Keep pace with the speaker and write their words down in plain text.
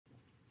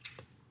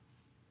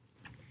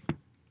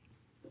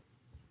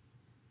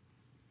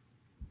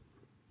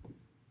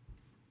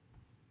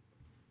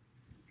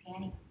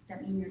Does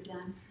that mean you're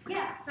done?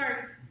 Yeah,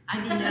 sorry. I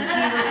didn't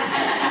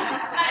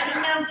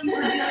know if you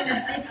were doing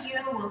a video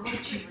or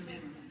what you were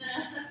doing.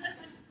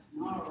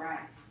 All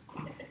right.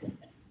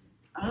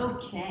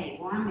 Okay.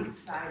 Well, I'm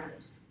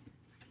excited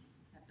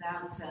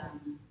about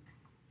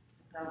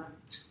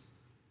what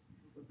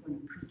we're going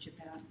to preach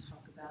about and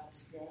talk about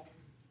today.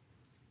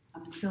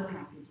 I'm so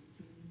happy to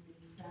see you,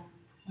 Lisa.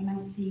 When I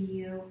see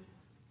you,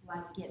 it's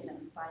like getting a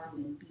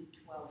vitamin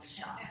B12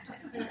 shot.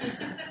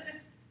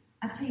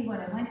 I tell you what,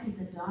 I went to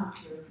the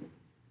doctor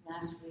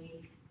last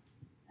week,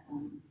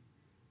 and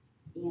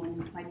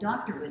my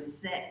doctor was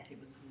sick. It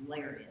was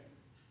hilarious.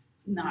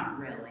 Not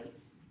really,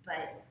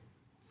 but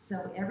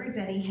so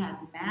everybody had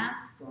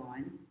masks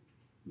on.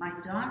 My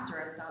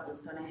doctor, I thought,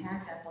 was going to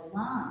hack up a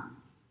lung.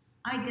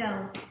 I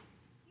go,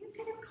 you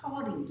could have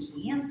called and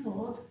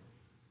canceled.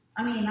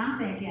 I mean, I'm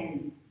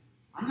thinking,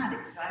 I'm not that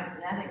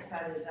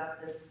excited about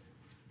this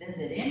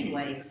visit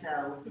anyway,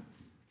 so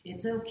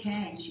it's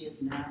okay. And she goes,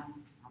 no,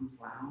 I'm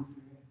plowing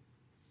through it.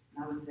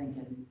 And I was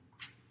thinking,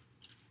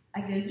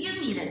 I go, you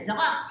need a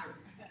doctor.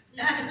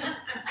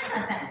 I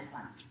thought that was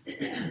fun.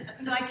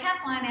 So I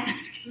kept on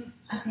asking.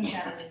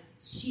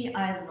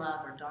 I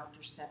love her,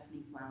 Dr.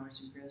 Stephanie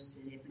Flowers in Grove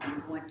City. I've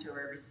been going to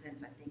her ever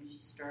since I think she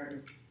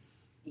started.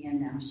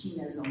 And she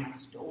knows all my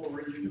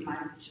stories. And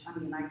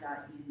I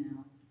got,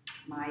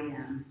 my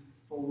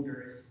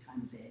folder is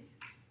kind of big.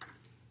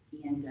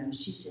 And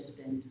she's just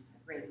been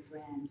a great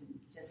friend and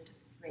just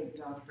a great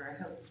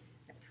doctor.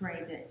 I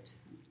pray that,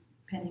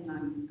 depending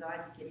on God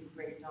getting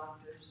great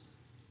doctors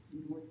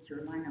in North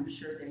Carolina, I'm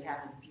sure they have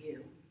a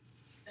few.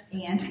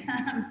 And,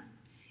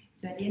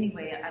 but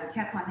anyway, I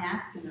kept on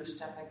asking her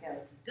stuff. I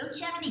go, don't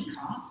you have any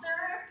cough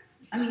syrup?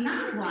 I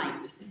was like,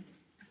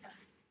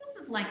 this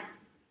is like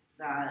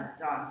the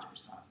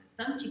doctor's office.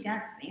 Don't you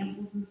got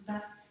samples and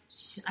stuff?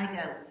 I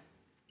go,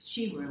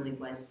 she really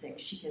was sick.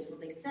 She goes, well,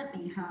 they sent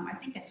me home. I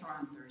think I saw her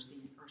on Thursday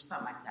or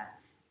something like that.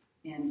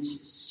 And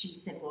she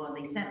said, well,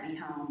 they sent me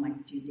home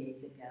like 2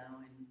 days ago.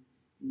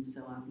 And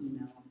so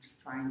I'm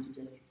trying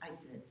to I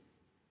said,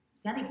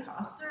 got any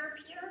cough syrup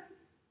here?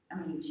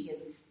 She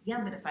goes,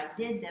 yeah, but if I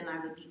did, then I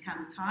would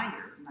become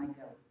tired. And I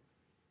go,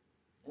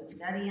 don't you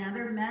got any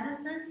other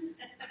medicines?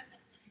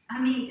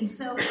 And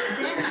so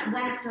then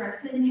after I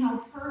couldn't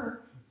help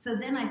her, so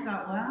then I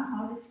thought, well,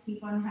 I'll just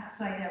keep on.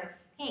 So I go,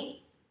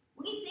 hey,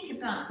 what do you think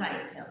about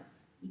diet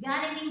pills? You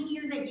got any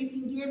here that you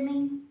can give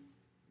me?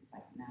 He's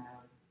like, no.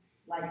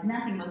 Like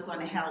nothing was going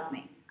to help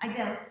me. I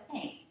go,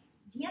 hey,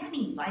 do you have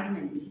any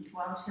vitamin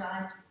B12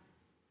 shots?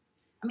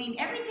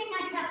 Everything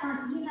I kept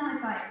on, I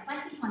thought, if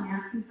I keep on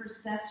asking for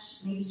stuff,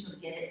 maybe she'll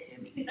give it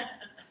to me.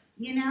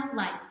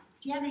 Like,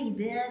 do you have any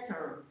this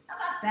or how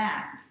about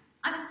that?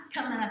 I was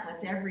coming up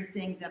with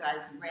everything that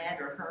I've read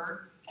or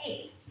heard.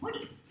 Hey, what do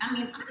you,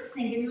 I was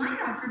thinking, my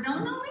doctor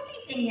don't know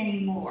anything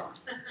anymore.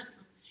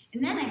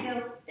 And then I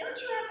go,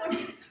 don't you have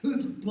one of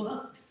those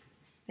books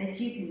that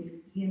you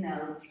can,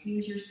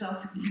 excuse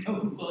yourself and go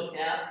look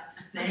up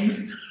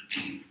things?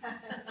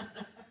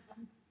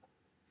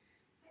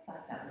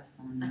 That was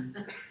fun.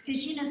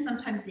 Because,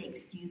 sometimes they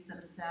excuse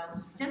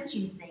themselves. Don't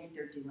you think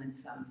they're doing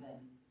something?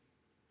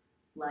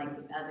 Like,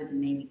 other than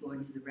maybe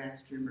going to the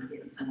restroom or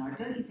getting some water.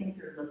 Don't you think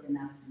they're looking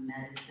up some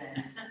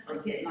medicine or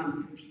getting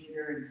on the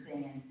computer and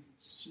saying,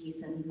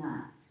 she's a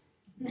nut.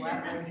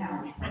 What would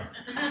help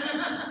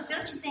her?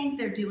 Don't you think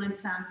they're doing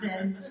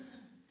something?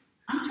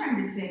 I'm trying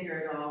to figure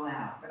it all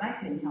out, but I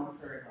couldn't help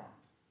her at all.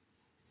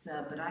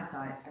 So, but I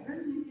thought, I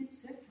really want to get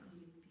sick from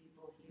you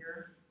people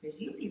here because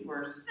you people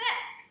are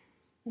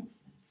sick.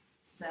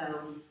 So,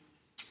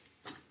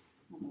 I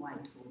don't know why I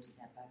told you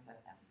that, but I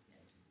thought that was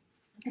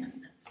good.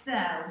 So,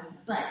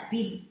 but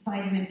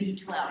vitamin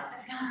B12.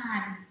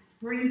 God,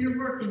 brains are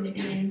working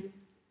again.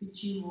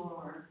 But you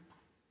are.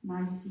 When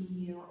I see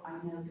you, I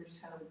know there's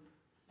hope.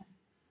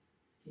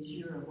 Because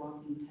you're a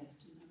walking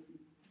testimony of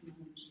the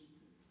Lord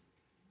Jesus.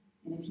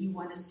 And if you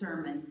want a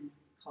sermon,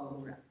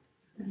 call her up.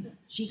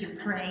 She can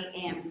pray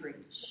and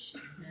preach.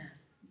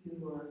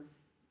 You're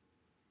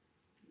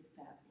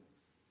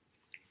fabulous.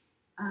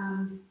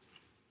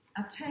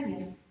 I'll tell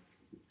you,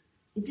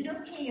 is it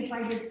okay if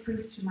I just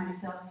preach to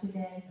myself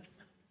today?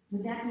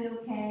 Would that be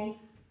okay?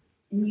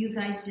 And you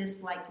guys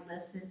just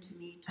listen to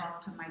me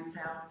talk to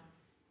myself?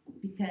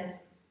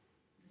 Because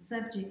the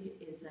subject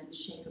is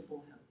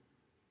unshakable hope,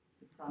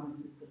 the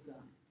promises of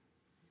God.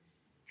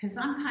 Because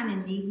I'm kind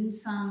of needing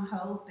some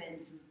hope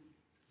and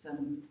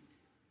some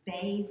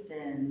faith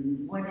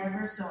and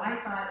whatever. So I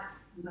thought,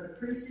 I'm going to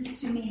preach this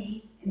to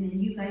me, and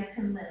then you guys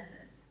can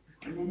listen.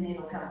 And then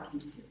it'll help you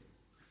too.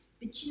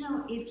 But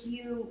if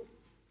you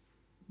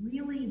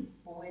really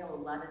boil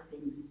a lot of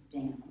things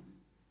down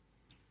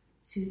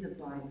to the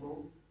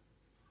Bible,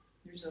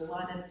 there's a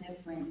lot of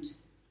different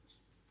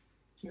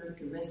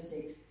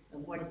characteristics of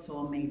what it's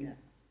all made of.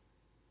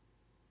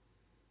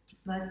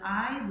 But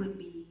I would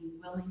be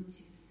willing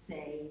to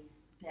say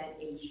that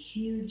a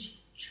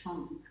huge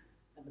chunk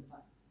of the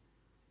Bible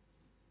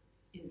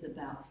is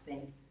about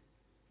faith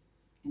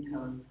and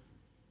hope,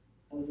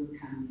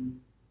 overcoming,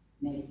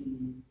 making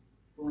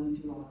it, going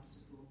through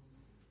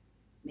obstacles,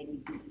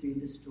 making it through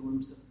the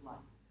storms of life.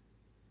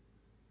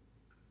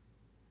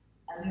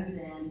 Other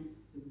than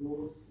the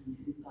rules and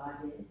who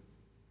God is,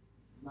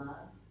 His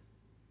love,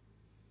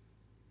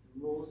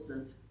 the rules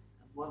of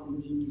what we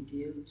need to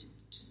do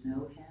to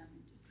know Him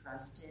and to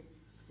trust Him,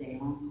 stay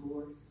on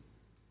course,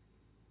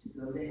 to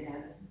go to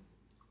heaven.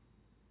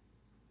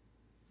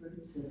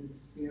 Fruits of the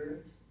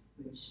Spirit,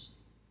 which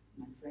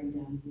my friend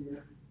down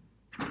here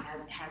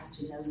has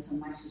to know so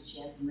much that she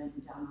hasn't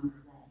written down on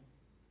her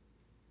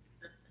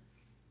leg.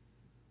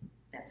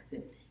 That's a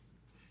good thing.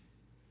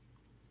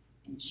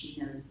 And she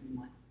knows them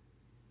well.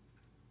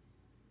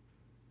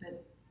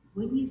 But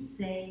wouldn't you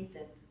say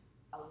that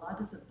a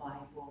lot of the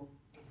Bible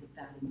is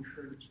about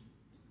encouragement?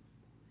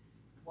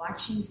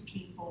 Watching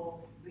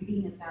people,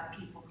 reading about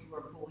people who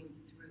are going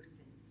through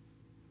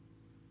things.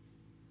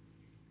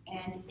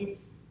 And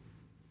it's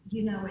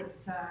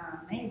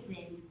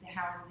amazing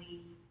how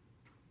we,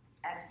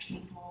 as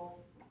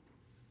people,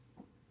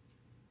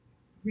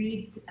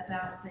 read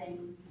about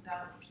things,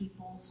 about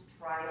people's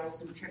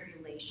trials and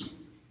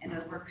tribulations and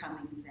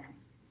overcoming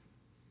things.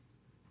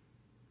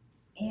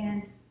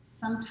 And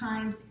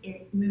sometimes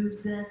it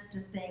moves us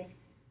to think,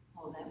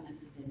 oh, that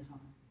must have been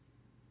hard.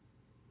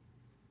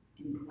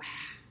 And wow,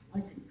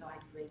 wasn't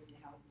God great to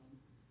help them?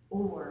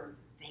 Or,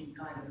 thank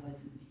God it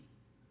wasn't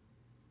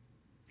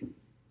me.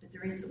 But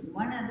there isn't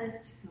one of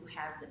us who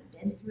hasn't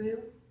been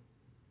through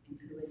and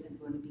who isn't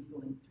going to be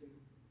going through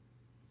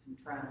some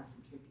trials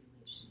and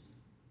tribulations.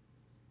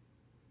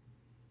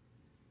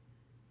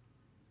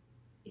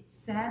 It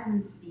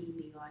saddens me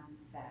beyond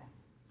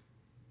sadness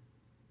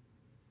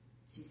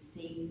to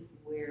see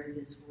where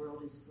this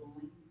world is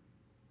going.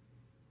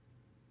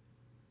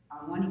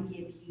 I'm going to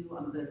give you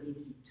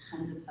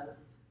tons of hope.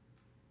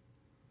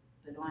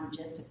 But on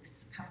just a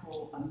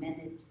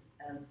minute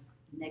of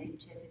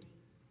negativity.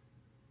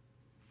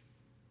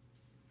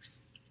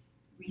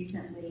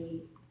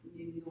 Recently,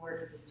 New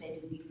York, the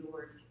state of New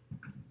York,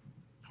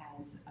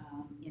 has,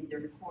 in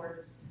their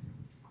courts,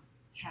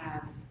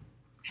 have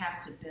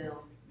passed a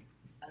bill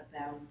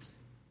about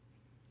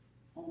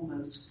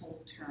almost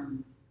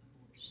full-term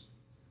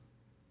abortions.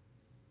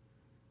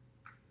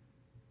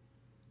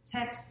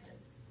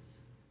 Texas,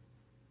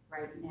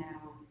 right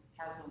now,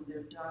 has on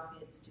their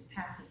dockets to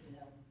pass a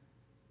bill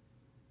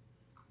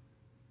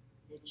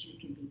that you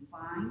can be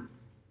fined,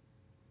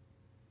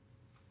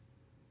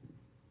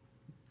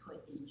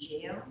 put in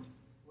jail,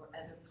 or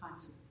other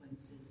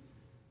consequences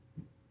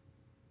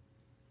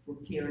for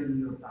carrying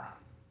your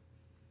Bible.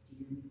 Do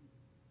you hear me?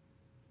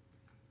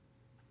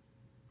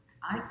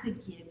 I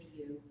could give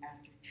you,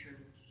 after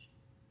church,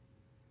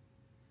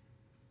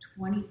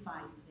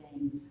 25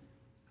 things,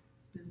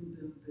 boom,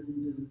 boom, boom, boom,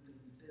 boom,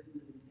 boom,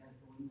 boom, that are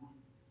going on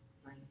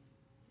right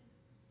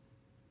this.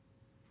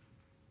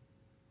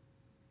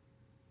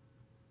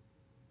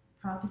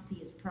 Prophecy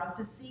is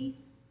prophecy,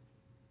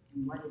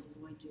 and what is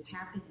going to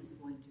happen is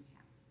going to happen.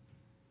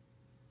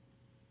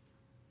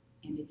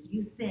 And if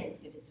you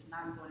think that it's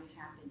not going to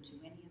happen to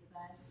any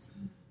of us,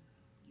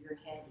 your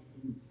head is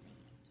in the sand.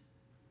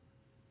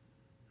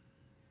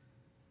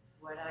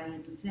 What I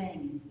am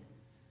saying is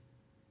this.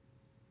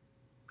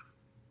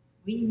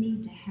 We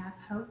need to have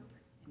hope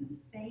and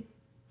faith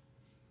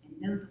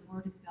and know the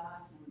Word of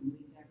God more than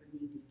we've ever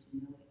needed to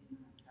know it in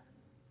our entire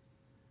lives.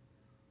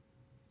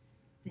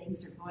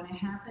 Things are going to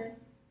happen,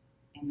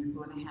 and they're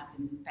going to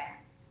happen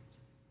fast.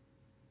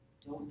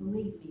 Don't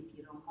believe me if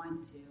you don't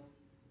want to.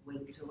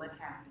 Wait till it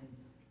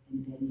happens,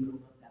 and then you'll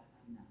look up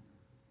a number.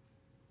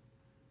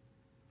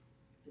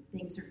 But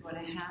things are going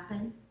to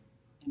happen,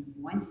 and if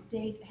one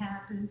state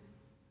happens,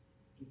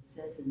 it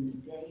says in the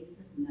days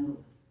of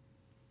Noah,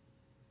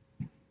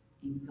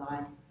 and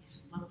God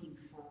is looking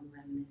for a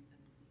remnant of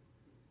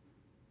believers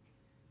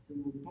who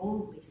will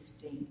boldly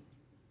stand,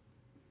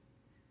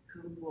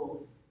 who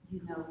will,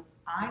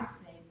 I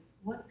think,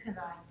 what could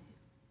I do?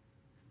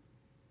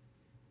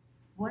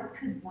 What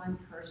could one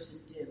person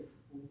do?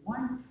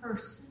 One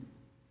person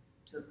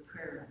took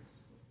prayer out of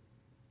school.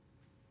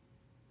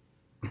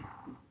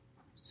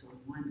 So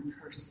one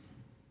person.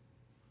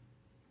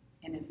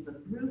 And if a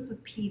group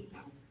of people,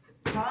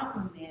 the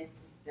problem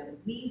is that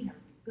we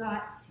have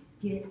got to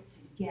get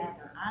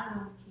together. I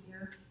don't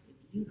care if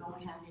you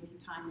don't have any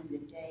time in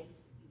the day,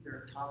 you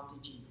better talk to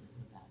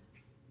Jesus about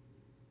it.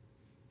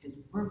 Because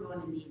we're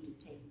going to need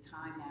to take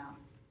time out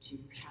to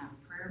have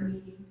prayer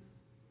meetings,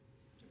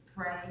 to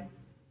pray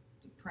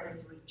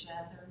for each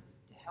other,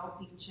 to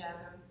help each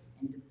other,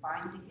 and to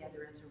bind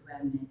together as a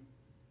remnant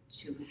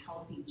to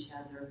help each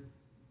other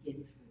get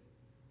through.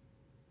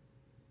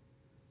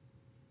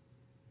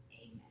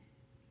 Amen.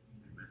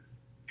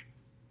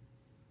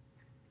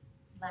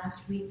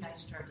 Last week I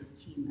started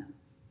chemo.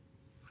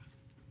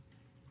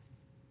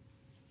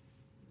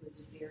 It was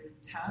very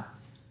tough.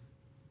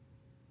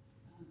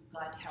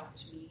 God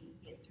helped me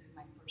get through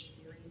my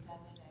first series of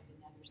it. I have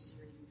another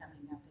series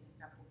coming up in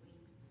a couple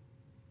weeks.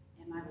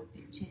 And I will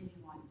continue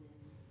on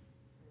this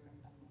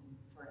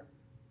forever.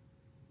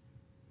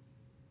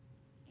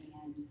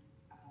 And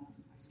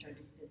I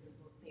started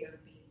physical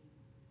therapy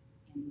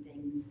and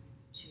things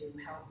to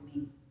help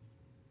me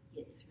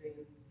get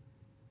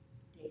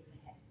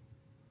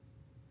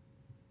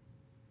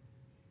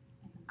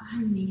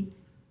I need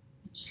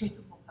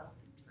unshakable hope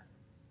and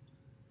trust.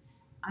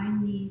 I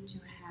need to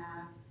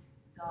have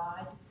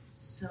God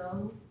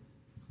so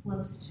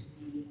close to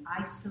me.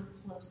 I so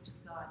close to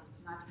God.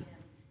 It's not him.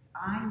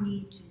 I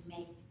need to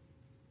make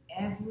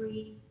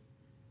every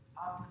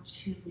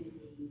opportunity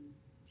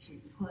to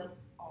put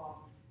off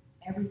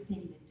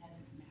everything that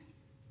doesn't matter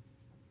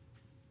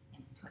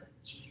and put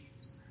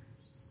Jesus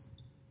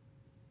first.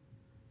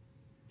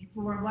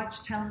 Before I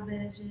watch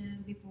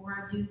television, before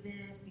I do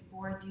this,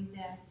 before I do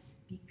that,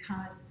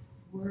 because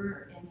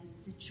we're in a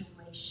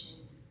situation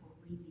where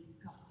we need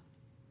God.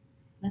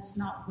 Let's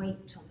not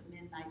wait till the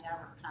midnight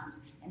hour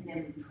comes and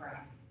then we pray.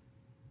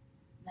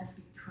 Let's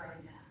be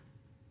prayed up,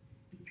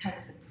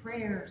 because the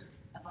prayers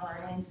of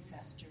our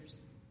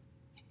ancestors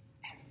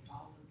has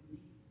followed me.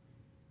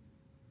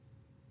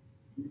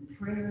 And the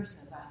prayers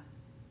of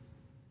us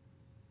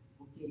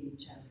will get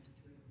each other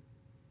through.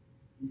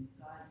 And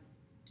if God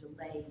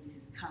delays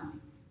his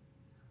coming,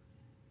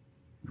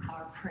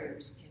 our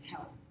prayers can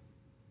help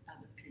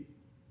other people.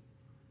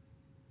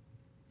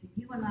 So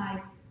you and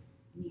I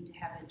need to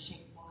have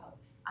unshakable hope.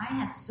 I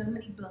have so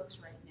many books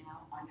right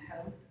now on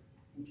hope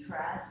and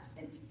trust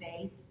and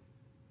faith.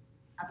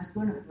 I was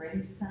going to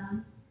bring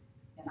some,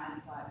 and I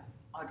thought,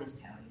 I'll just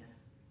tell you.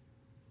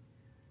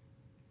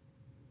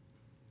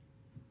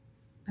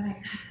 But I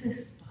got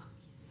this book,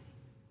 you see.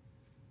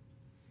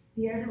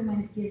 The other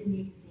ones give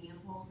me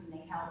examples, and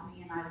they help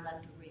me, and I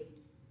love to read.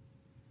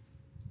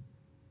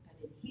 But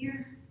in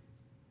here,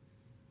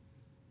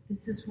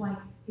 this is why it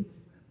was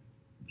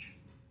wrote.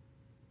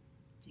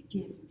 To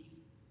give me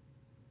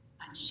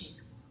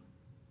unshakable hope.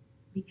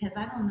 Because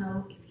I don't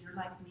know if you're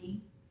like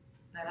me,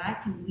 but I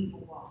can weave a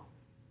wall.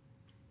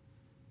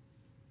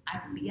 I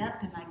can be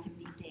up and I can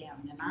be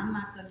down. And I'm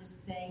not going to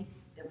say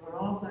that we're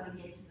all going to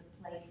get to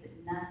the place that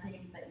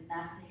nothing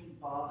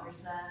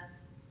bothers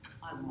us.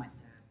 I want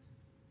that.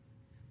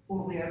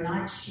 Or we are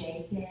not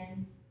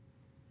shaken.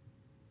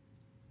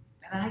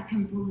 But I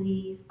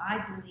believe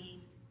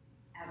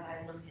as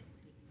I look at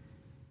these.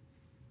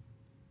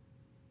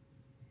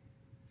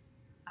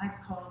 I've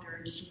called her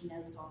and she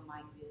knows all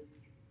my good.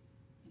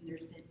 And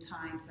there's been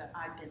times that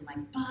I've been like,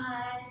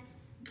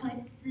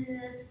 but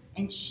this.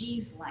 And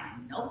she's like,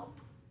 nope.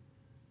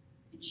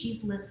 And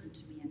she's listened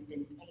to me and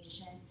been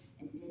patient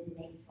and didn't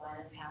make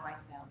fun of how I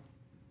felt.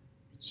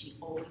 But she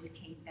always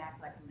came back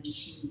like a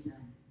machine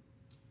gun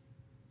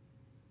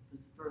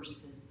with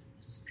verses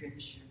of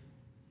scripture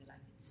that I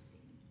could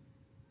stand.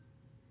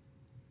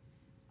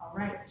 All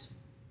right.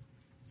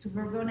 So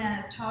we're going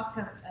to talk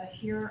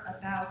here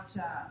about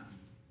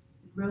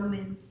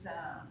Romans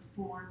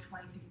 4,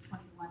 20 through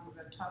 21. We're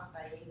going to talk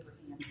about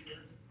Abraham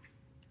here.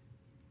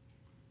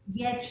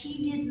 Yet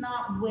he did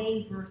not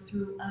waver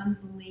through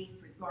unbelief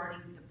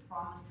regarding the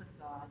promise of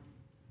God,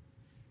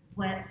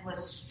 but was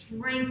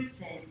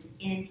strengthened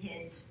in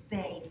his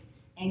faith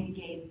and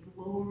gave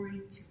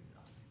glory to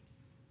God.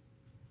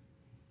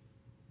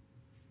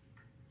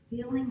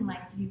 Feeling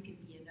like you can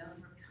be an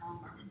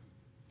overcomer,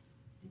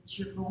 that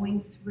you're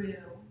going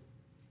through,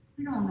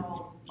 we don't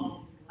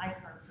always like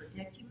our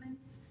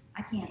predicaments.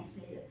 I can't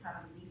say that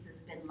probably Lisa's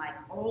been like,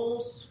 oh,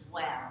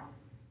 swell.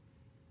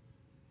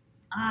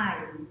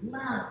 I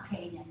love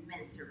pain and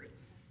misery.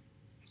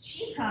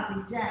 She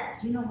probably does.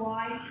 You know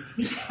why?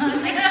 Because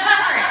I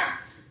saw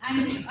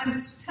it. I'm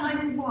just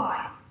telling you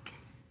why.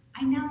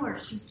 I know her.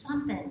 She's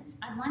something.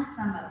 I want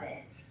some of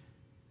it.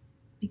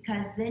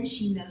 Because then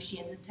she knows she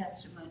has a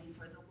testimony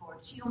for the Lord.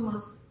 She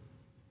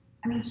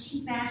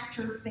bashed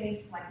her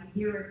face like a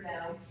year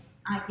ago.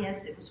 I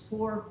guess it was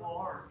horrible.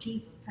 Her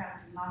teeth was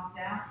probably knocked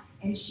out.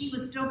 And she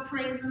was still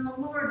praising the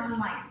Lord. I'm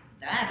like,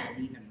 that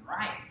ain't even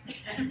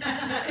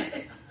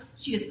right.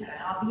 She goes, but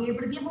I'll be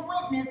able to give a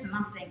witness. And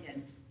I'm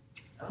thinking,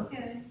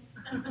 okay.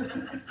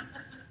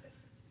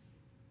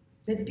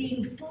 But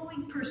being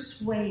fully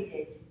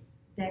persuaded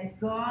that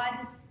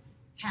God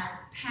has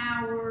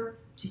power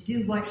to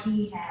do what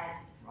he has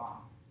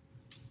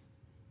promised.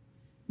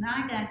 Now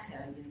I got to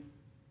tell you,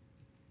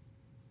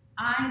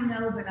 I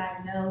know, but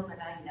I know, but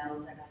I know,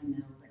 but I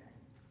know, but I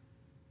know.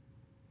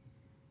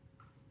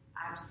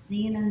 I've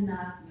seen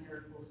enough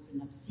miracles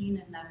and I've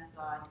seen enough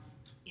God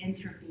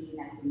intervene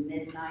at the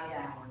midnight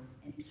hour.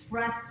 And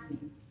trust me,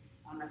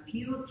 on a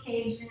few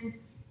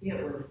occasions, it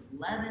was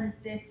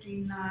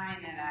 11:59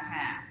 and a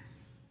half.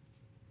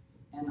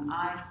 And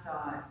I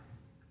thought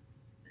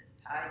the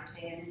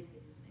Titanic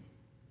is sinking.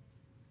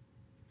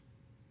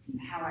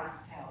 And how I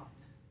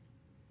felt.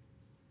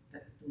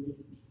 But believe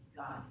me,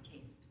 God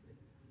came through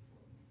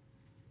before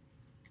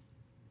me.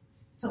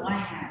 So I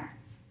have.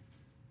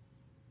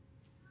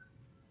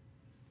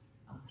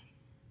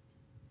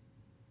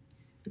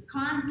 The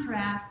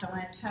contrast, I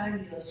want to tell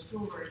you a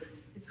story.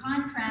 The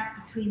contrast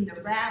between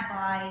the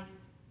rabbi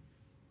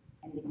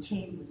and the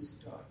king was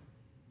stark.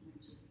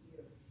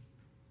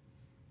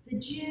 The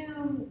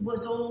Jew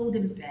was old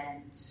and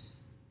bent.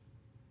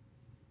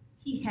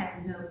 He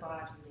had no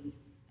bodily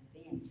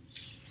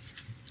advantage.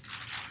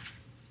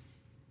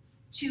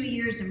 2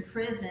 years in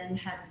prison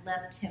had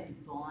left him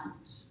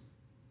gaunt,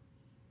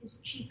 his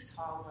cheeks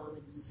hollow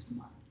and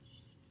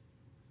smudged.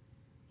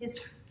 His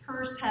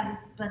purse had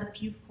but a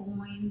few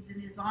coins,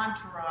 and his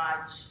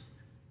entourage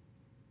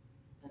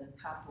but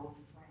a couple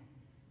of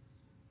friends.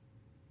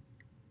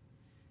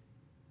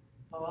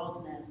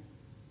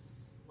 Baldness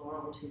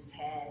laureled his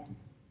head.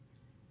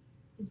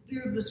 His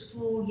beard was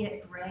full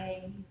yet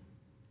gray.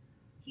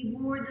 He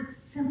wore the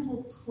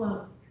simple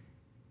cloak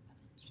of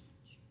a teacher,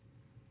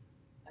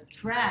 a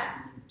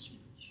traveling teacher.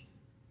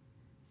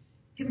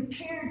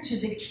 Compared to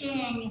the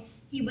king,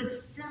 he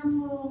was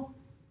simple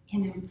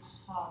and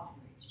impoverished.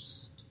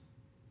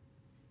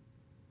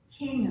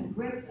 King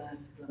Agrippa,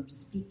 who I'm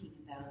speaking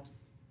about,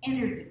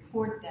 entered the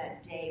court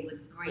that day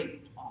with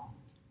great pomp.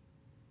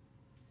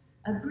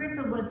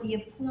 Agrippa was the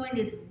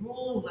appointed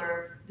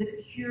ruler,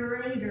 the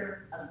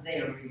curator of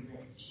their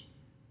religion,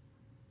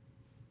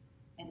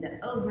 and the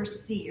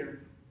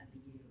overseer of the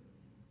year.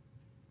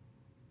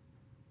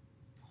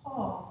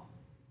 Paul,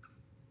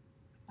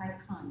 by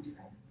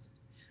contrast,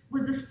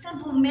 was a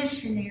simple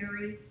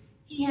missionary.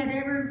 He had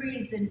every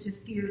reason to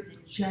fear the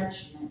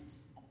judgment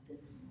of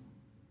this world.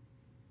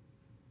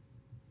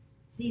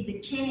 See, the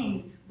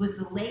king was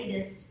the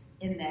latest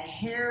in the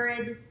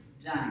Herod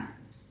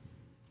dynasty,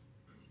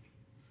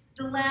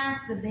 the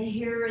last of the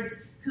Herods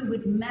who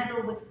would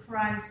meddle with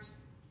Christ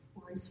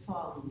or his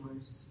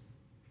followers.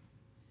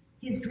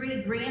 His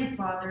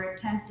great-grandfather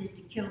attempted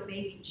to kill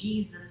baby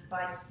Jesus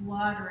by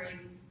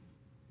slaughtering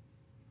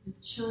the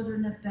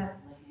children of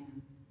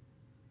Bethlehem.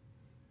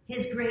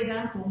 His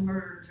great-uncle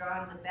murdered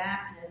John the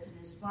Baptist, and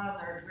his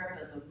father,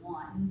 Agrippa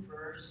I,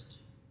 first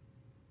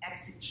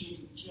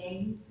executed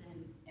James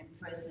and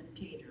imprisoned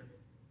Peter.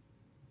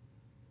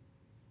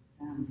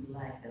 Sounds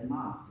like the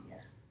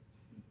mafia.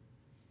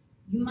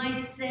 You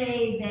might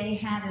say they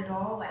had it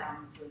all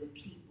out for the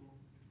people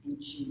in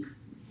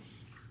Jesus.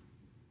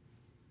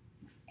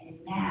 And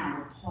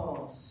now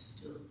Paul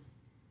stood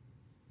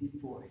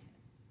before him.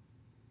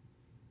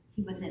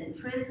 He was in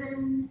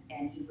prison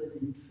and he was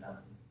in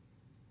trouble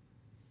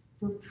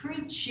for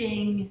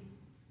preaching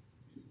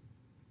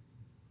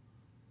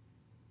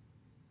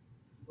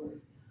the word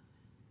of God.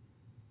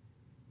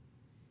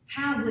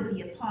 How would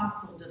the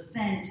apostle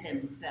defend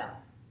himself?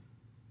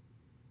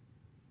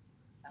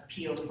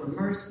 Appeal for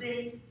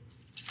mercy,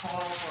 call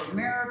for a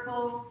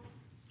miracle.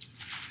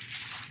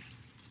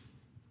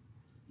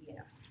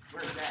 Yeah,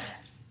 where's that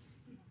at?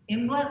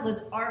 In what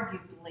was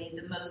arguably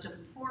the most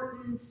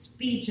important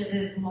speech of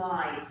his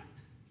life,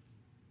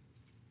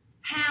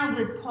 how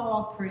would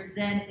Paul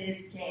present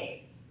his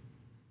case?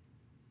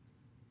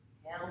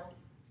 Help.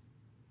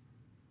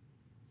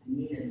 I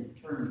need an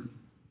attorney.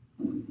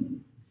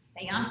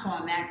 Hey, I'm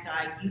calling that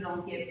guy, you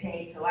don't get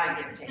paid till I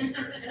get paid.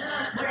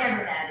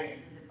 Whatever that is.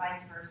 Is it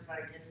vice versa what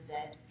I just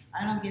said?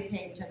 I don't get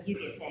paid until you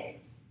get paid.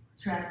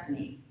 Trust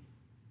me.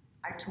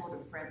 I told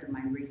a friend of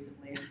mine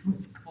recently I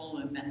was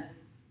calling an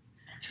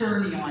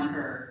attorney on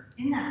her.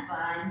 Isn't that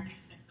fun?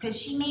 Because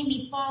she made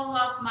me fall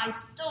off my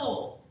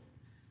stool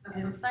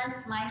and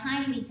bust my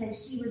hiney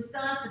because she was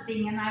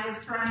gossiping and I was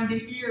trying to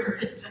hear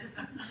it.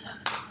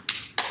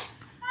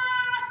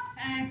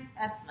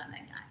 That's fun,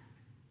 that guy.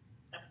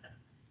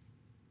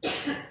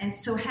 And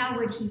so how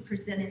would he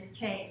present his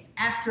case?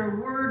 After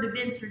a word of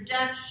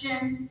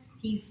introduction,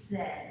 he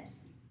said,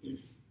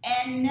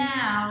 "And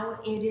now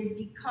it is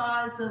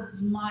because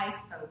of my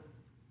hope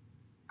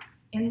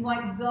in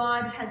what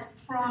God has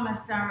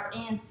promised our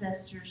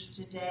ancestors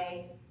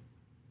today,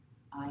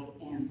 I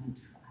am on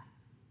trial."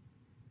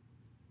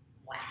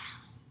 Wow.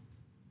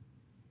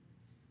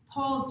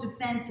 Paul's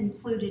defense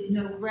included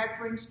no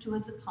reference to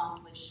his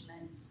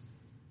accomplishments.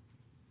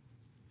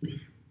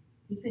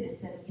 He could have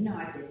said,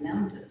 I've been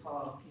known to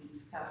call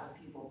a couple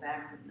people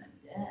back from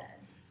the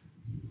dead.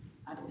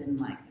 I'd have been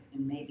like,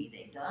 and maybe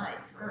they died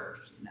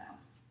first,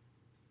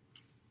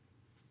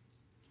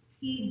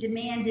 He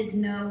demanded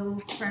no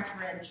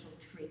preferential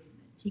treatment.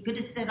 He could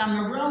have said, I'm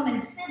a Roman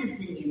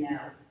citizen,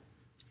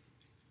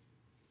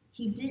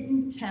 He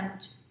didn't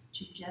attempt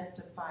to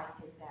justify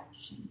his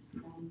actions.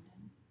 No.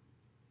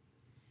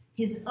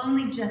 His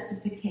only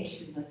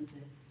justification was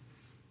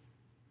this: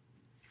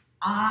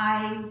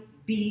 I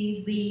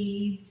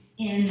believe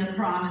in the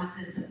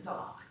promises of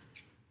God.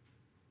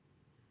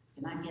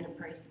 Can I get a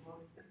praise the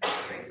Lord?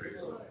 Praise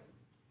the Lord.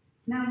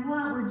 Now,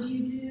 what would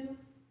you do?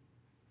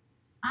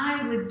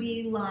 I would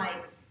be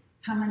like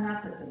coming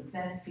up with the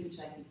best speech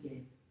I could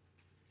give.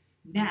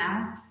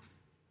 Now,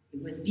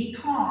 it was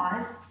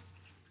because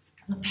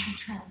I'm a bad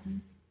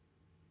traveler.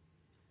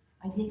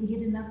 I didn't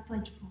get enough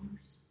pledge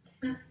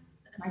cars.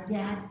 My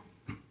dad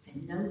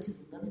said no to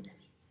the little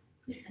dummies.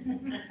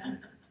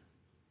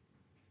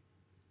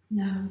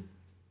 No,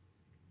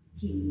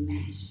 he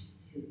managed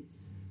to do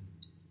so.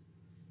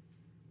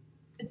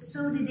 But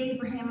so did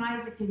Abraham,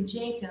 Isaac, and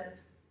Jacob.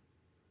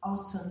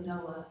 Also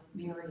Noah,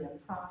 Mary, a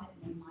prophet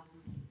named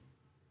Isaiah,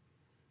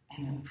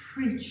 and a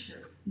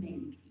preacher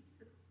named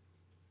Peter.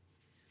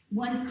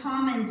 One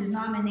common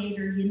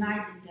denominator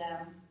united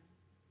them.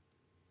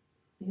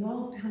 They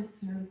all built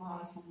their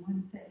lives on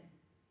one thing: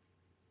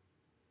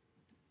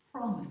 the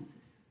promises.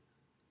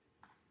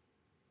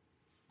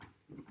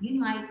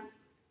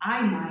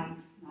 I might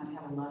not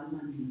have a lot of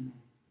money in the bank,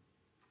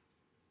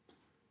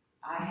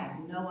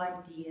 no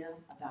idea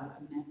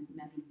about many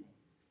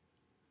things.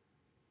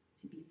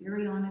 To be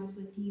very honest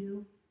with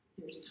you,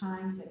 there's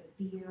times that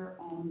fear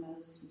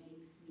almost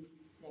makes me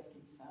sick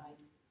inside.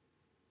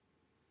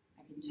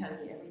 I can tell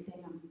you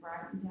everything I'm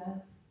frightened of,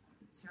 I'm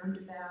concerned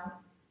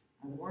about,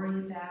 I worry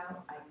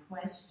about, I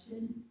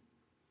question,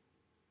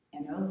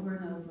 and over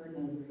and over and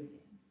over again.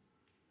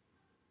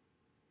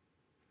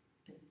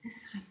 But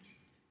this I do.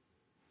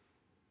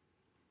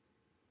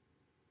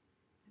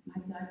 That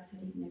my God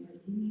said he'd never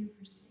leave me or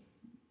forsake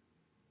me.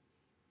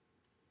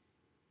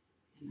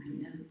 And I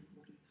know the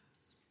Word of God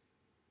is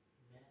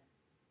true.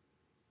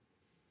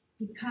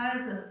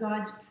 Because of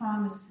God's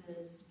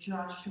promises,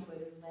 Joshua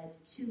led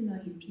 2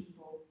 million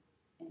people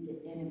into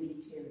enemy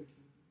territory.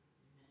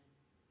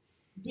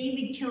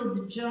 David killed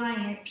the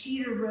giant.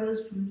 Peter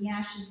rose from the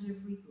ashes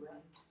of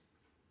regret.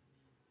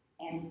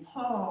 And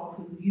Paul,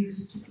 who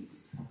used to be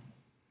Saul,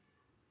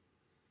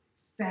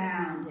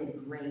 found a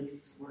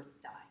grace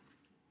worth dying for.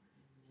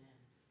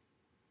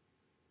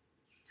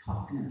 You're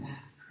talking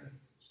about praise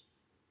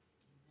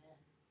Jesus.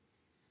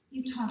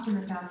 You're talking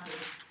about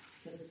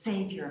the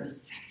Savior of a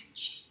second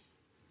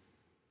chance.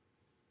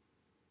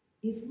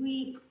 If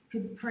we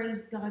could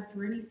praise God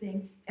for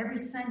anything, every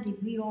Sunday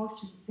we all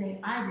should say,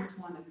 I just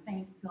want to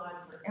thank God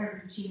for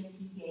every chance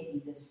he gave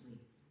me this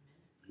week.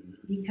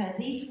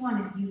 Because each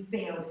one of you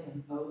failed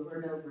him over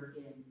and over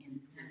again,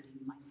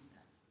 including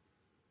myself.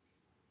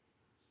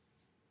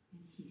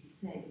 And he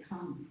said,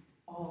 come,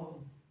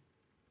 all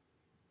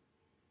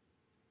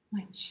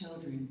my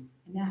children,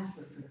 and ask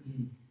for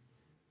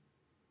forgiveness.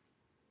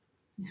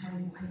 And how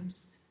he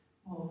wipes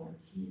all our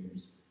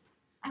tears.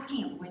 I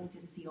can't wait to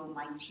see all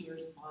my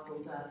tears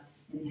bottled up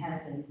in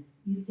heaven.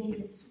 You think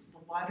it's the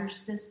water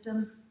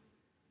system?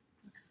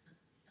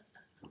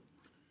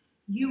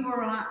 You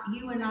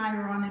and I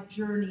are on a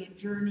journey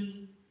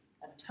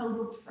of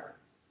total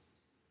trust.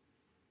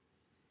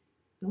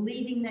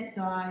 Believing that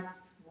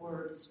God's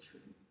word is true.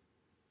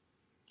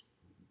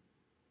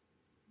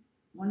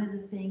 One of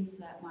the things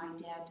that my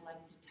dad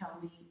liked to tell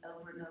me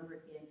over and over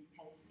again,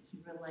 because he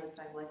realized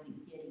I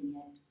wasn't getting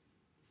it,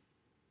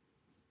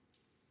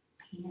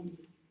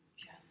 Candy,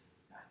 just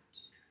got to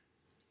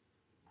trust.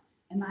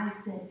 And I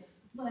said,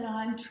 but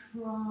I'm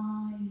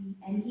trying.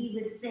 And he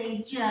would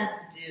say,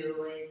 just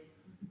do it.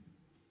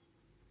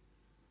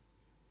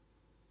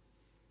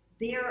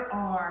 There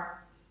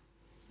are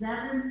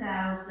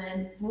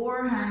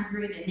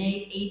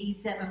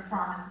 7,487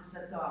 promises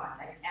of God.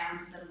 I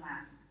counted them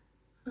last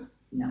night.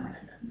 No, I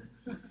didn't.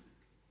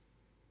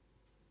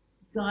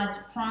 God's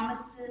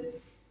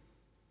promises,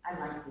 I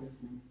like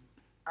this one,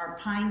 are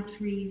pine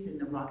trees in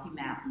the Rocky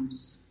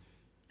Mountains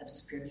of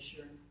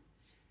Scripture.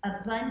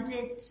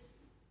 Abundant,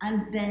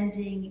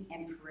 unbending,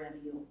 and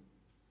perennial.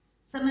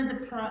 Some of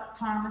the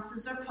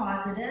promises are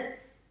positive,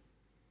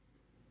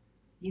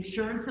 the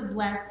assurance of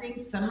blessing.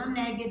 Some are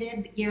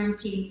negative, the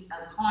guarantee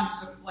of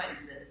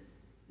consequences.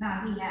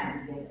 Now, he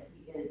had to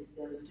give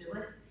those to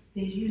us,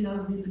 because you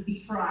know we would be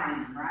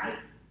trying them, right?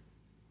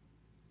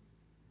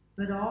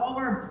 But all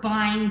are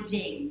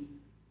binding.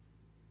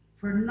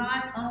 For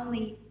not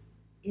only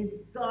is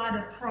God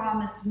a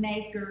promise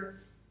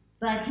maker,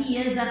 but he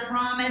is a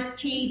promise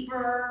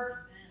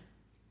keeper.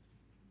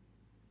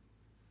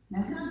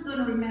 Now, who's going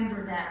to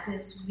remember that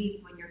this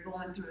week when you're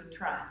going through a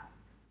trial?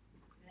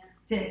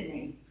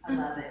 Tiffany, I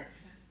love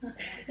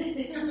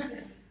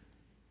it.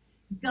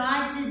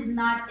 God did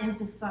not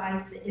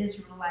emphasize the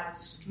Israelites'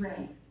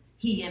 strength.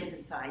 He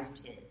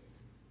emphasized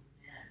his.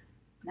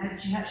 Now,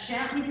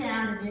 shout me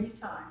down at any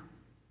time.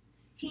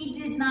 He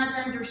did not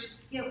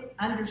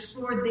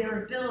underscore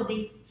their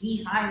ability.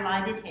 He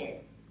highlighted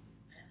his.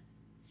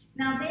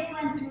 Now, they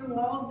went through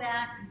all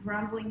that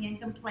grumbling and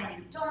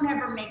complaining. Don't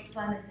ever make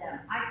fun of them.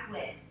 I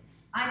quit.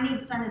 I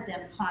made fun of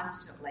them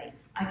constantly.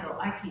 I go,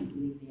 I can't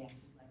believe they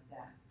acted like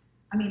that.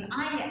 I mean,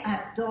 I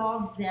have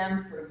dogged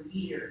them for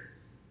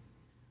years.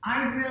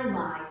 I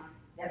realized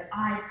that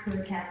I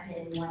could have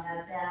been one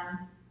of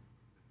them.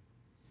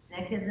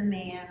 Sick of the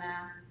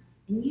manna.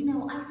 And you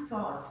know, I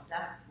saw a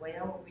stuffed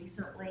whale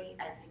recently,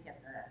 I think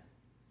at the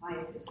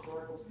Hyatt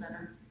Historical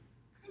Center.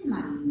 I did not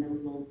even know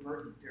little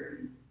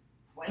dirty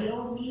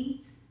whale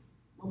meat.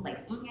 Little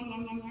like,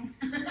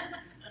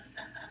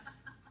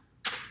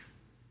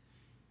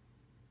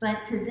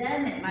 But to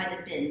them, it might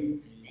have been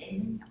filet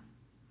mignon.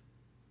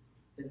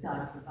 But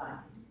God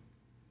provided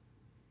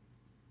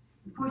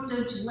it. Of course,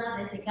 don't you love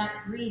it? They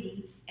got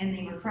greedy, and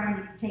they were trying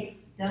to take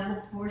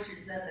double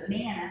portions of the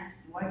manna.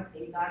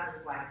 And God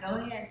was like, go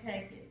ahead,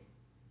 take it.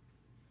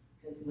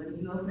 Because when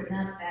you open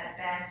up that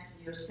batch,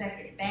 your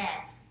second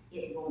batch,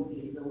 it won't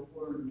be a little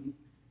wormy.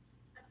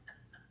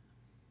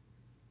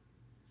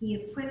 He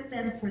equipped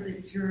them for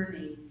the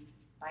journey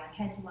by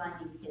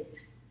headlining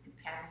his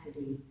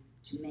capacity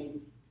to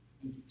make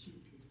and to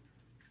keep his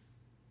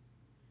promise.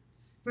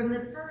 From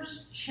the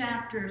first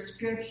chapter of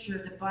Scripture,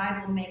 the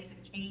Bible makes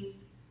a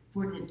case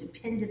for the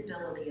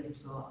dependability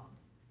of God.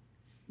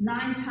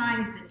 9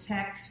 times the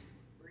text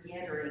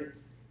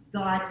reiterates,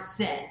 God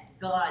said,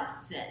 God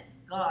said,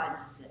 God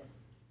said,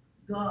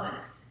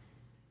 God said.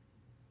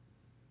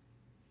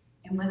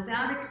 And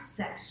without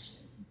exception,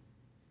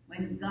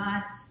 when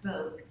God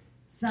spoke,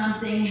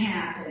 something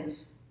happened.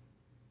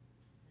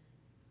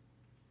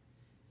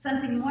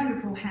 Something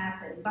wonderful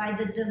happened. By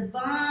the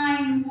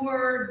divine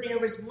word, there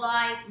was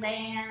light,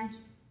 land,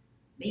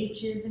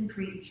 beaches, and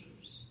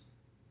creatures.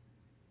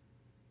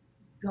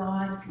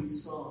 God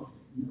consulted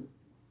no one.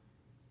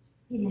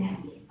 He didn't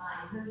have any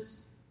advisors.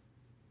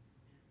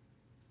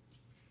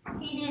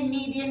 He didn't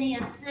need any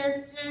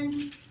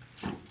assistance.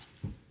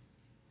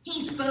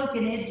 He spoke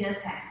and it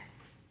just happened.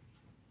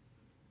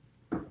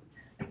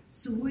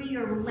 So we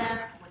are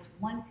left with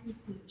one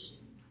conclusion.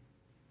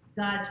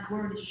 God's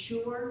word is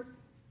sure.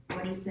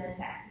 What he says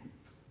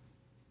happens.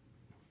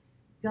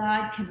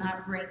 God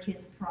cannot break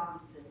his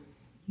promises.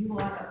 You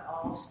ought to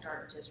all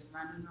start just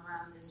running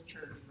around this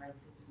church right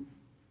this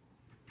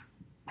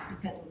minute.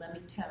 Because let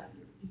me tell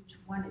you, each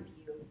one of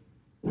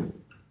you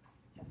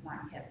has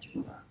not kept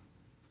your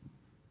promise.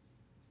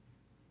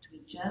 To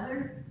each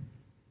other,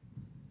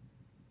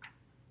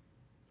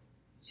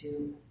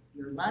 to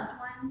your loved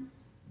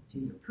ones, to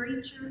your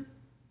preacher,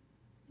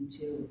 and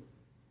to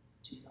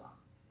God.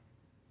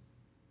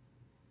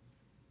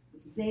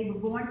 We say we're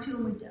going to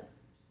and we don't.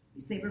 We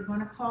say we're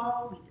going to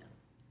call, we don't.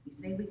 We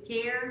say we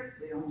care,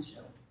 we don't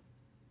show.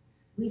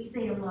 We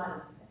say a lot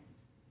of things.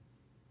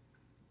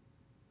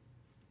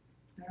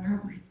 But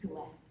aren't we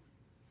glad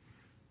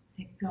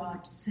that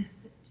God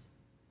says it?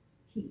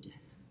 He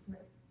doesn't break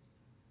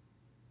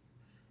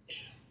it.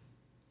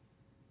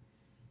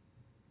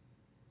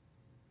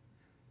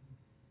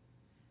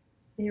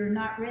 They are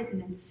not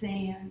written in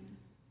sand,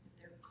 but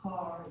they're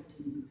carved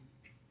in granite.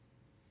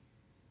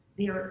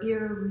 They are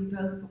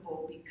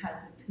irrevocable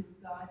because of who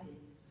God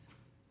is.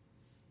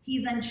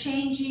 He's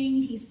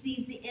unchanging. He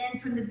sees the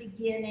end from the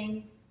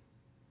beginning.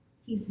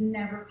 He's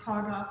never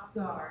caught off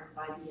guard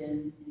by the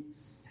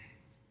unexpected.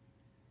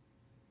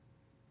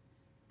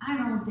 I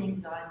don't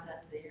think God's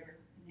up there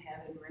in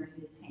heaven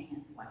wringing his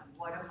hands like,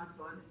 what am I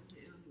going to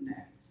do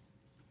next?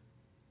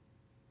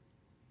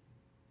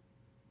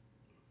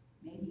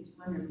 Maybe he's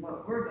wondering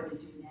what we're going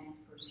to do next.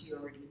 Of course, he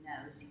already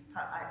knows.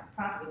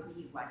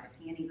 Probably he's like, I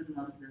can't even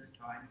look this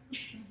time.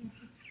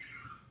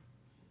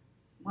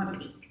 One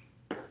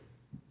peek.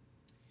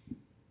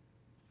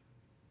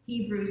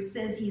 Hebrews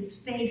says he is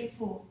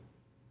faithful.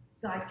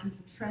 God can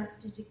be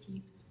trusted to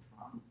keep his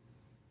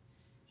promise.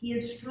 He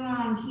is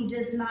strong. He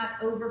does not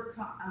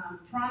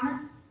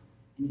promise,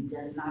 and he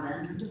does not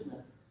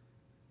underdeliver.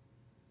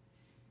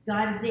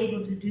 God is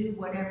able to do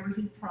whatever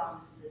he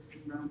promises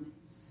in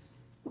Romans.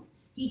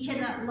 He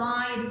cannot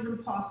lie. It is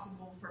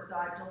impossible for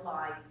God to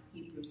lie.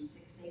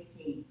 Hebrews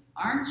 6:18.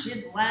 Aren't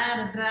you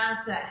glad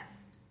about that?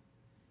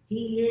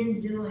 He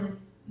isn't doing,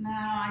 no,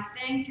 I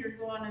think you're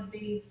going to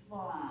be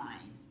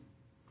fine.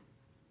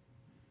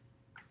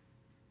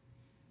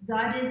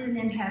 God isn't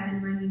in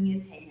heaven wringing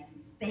his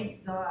hands.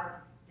 Thank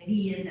God that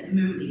he isn't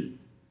moody.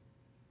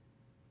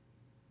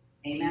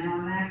 Amen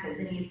on that? Does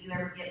any of you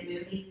ever get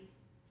moody?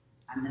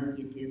 I know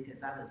you do,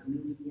 because I was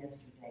moody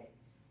yesterday.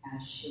 I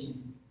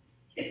shouldn't.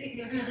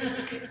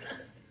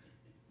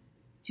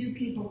 2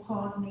 people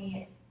called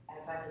me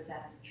as I was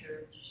at the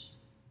church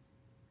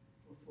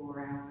for 4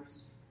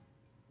 hours,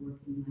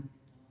 working like a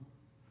dog,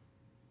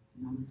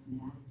 and I was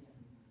mad at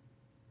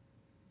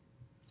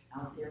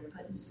everyone. Out there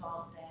putting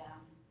salt down,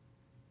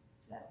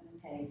 setting the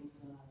tables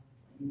up,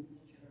 cleaning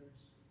the church,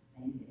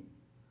 thinking,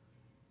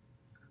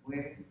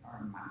 where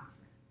are my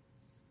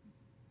friends?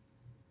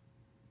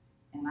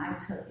 And I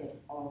took it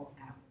all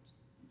out.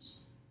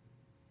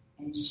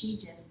 And she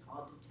just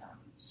called to tell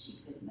me she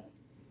couldn't make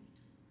the city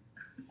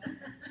tomorrow.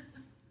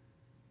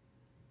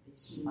 But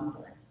she my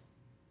buddy.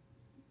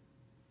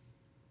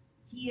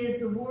 He is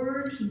the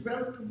Word. He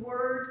wrote the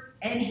Word.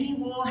 And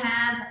he will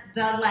have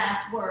the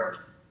last word.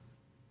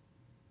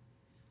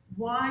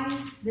 Why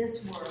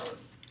this world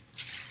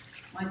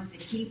wants to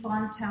keep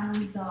on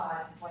telling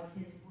God what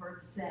his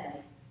Word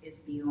says is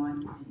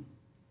beyond me.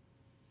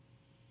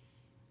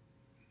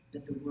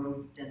 But the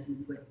world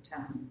doesn't quit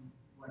telling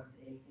what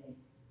they think.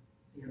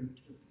 Their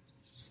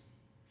interpretation.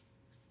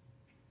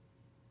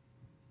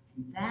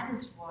 And that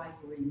is why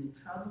we're in the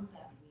trouble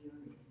that we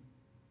are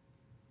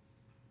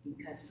in.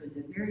 Because from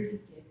the very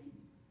beginning,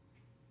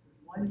 we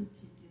wanted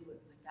to do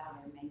it without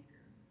our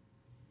Maker.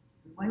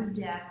 We wanted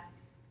to ask,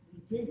 we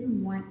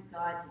didn't want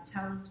God to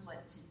tell us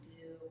what to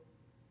do.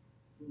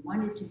 We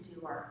wanted to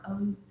do our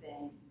own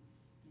thing.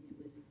 And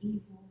it was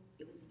evil.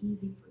 It was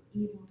easy for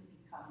evil to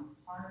become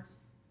a part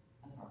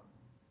of our life.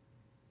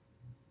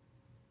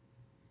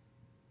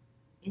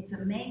 It's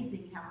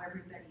amazing how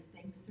everybody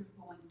thinks they're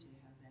going to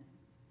heaven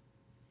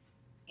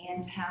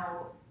and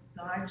how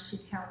God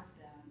should help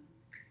them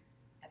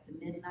at the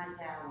midnight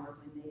hour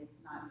when they have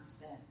not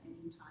spent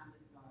any time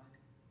with God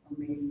or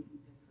maybe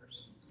their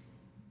personal sin.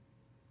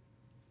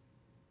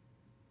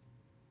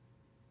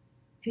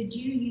 Could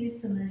you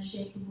use some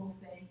unshakable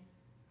faith?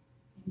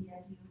 Any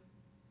of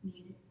you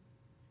need it?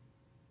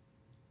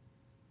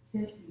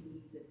 Tiffany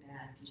needs it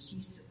bad because she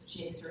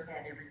shakes her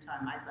head every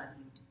time. I love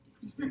you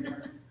to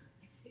do.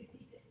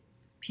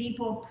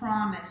 People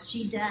promise.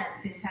 She does,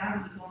 because how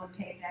are you going to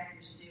pay back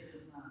your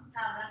student loan?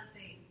 Oh, that's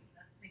fake.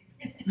 That's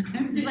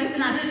fake. Let's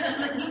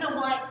not, you know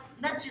what?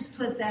 Let's just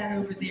put that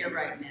over there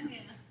right now.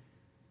 Yeah.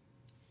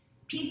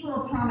 People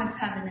who promise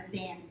have an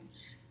advantage.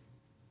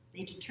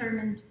 They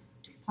determined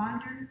to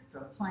ponder,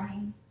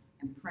 proclaim,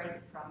 and pray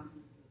the promises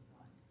of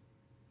God.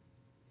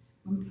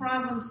 When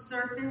problems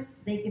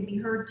surface, they can be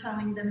heard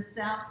telling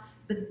themselves,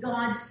 but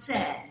God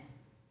said.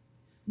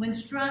 When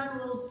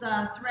struggles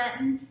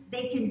threaten,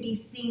 they can be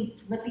seen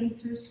flipping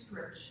through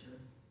Scripture.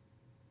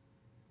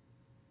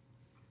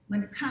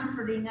 When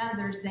comforting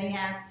others, they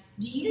ask,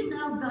 do you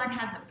know God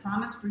has a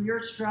promise for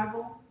your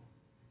struggle?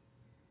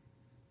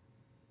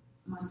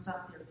 I'm going to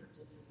stop there for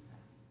just a second.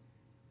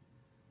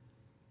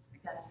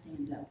 I got to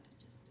stand up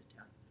to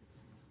tell you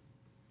this.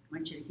 I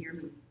want you to hear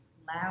me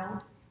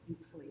loud and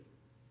clear.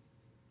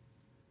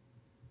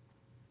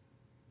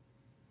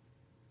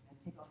 I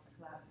take off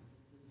my glasses.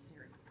 It's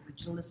serious. I want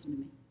you to listen to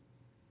me.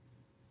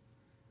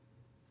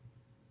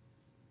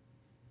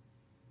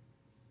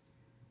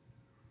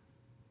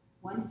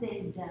 One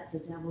thing that the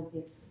devil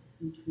gets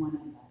each one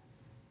of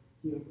us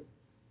here with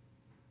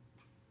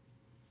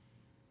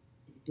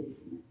is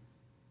busyness.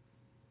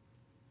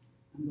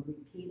 I'm going to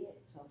repeat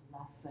it till the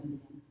last Sunday.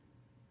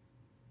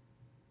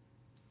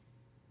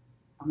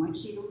 I want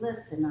you to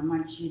listen. I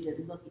want you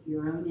to look at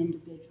your own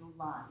individual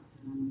lives,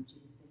 and I want you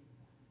to think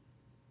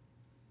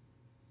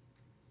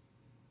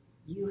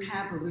about it. You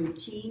have a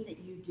routine that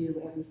you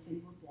do every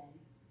single day.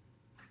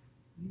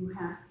 You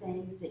have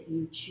things that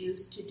you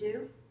choose to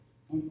do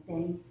and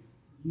things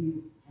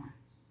you have.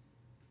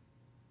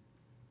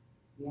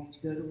 You have to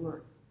go to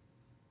work.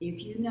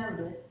 If you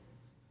notice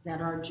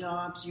that our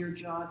jobs, your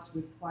jobs,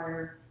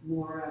 require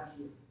more of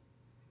you.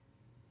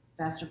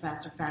 Faster,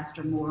 faster,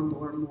 faster, more,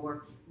 more,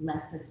 more,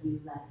 less of you,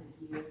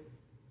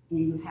 and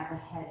you have a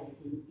headache,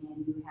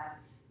 and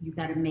you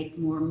got to make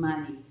more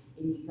money,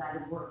 and you got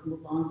to work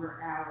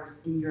longer hours,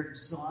 and you're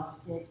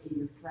exhausted, and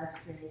you're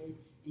frustrated,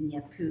 and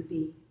you have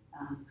poopy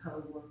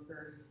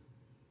co-workers.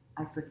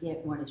 I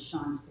forget one of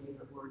Sean's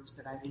favorite words,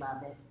 but I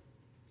love it.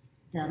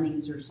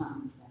 Dummies or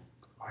something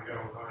like that. I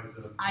got all kinds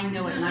of. I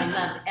know it, and I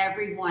love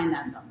every one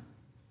of them.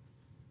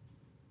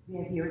 We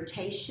have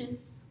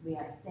irritations. We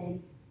have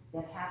things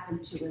that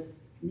happen to us,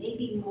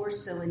 maybe more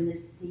so in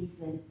this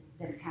season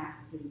than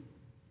past seasons.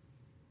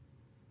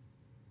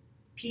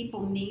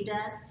 People need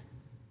us.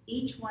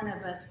 Each one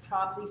of us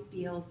probably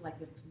feels like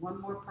if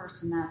one more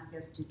person asks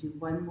us to do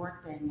one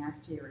more thing,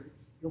 ask Terry,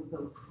 you'll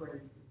go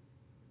crazy.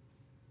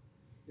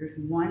 There's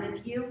one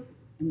of you,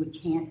 and we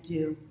can't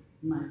do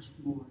much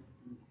more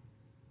than that.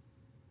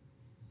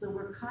 So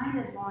we're kind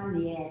of on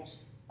the edge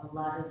a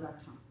lot of our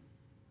time.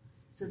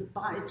 So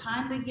by the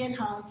time we get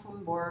home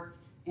from work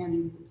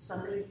and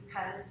somebody's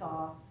cut us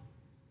off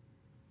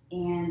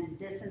and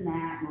this and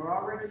that, and we're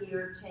already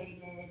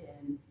irritated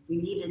and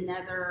we need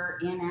another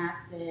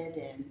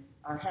antacid and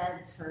our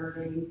head's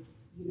hurting,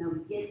 we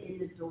get in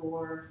the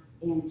door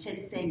and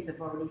 10 things have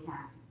already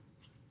happened.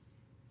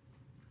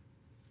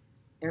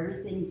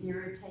 Everything's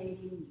irritating.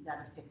 You got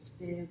to fix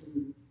food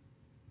and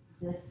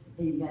this,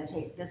 and you got to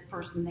take this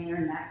person there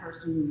and that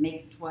person and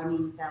make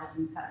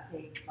 20,000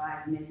 cupcakes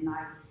by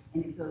midnight,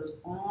 and it goes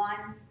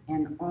on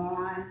and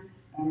on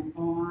and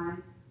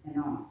on and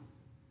on.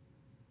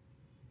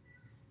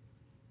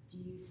 Do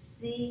you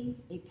see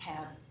a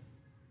pattern?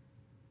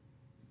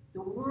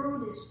 The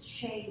world is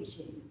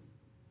changing,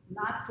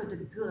 not for the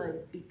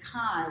good,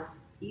 because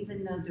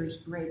even though there's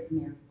great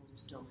miracles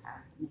still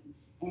happening,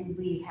 and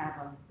we have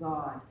a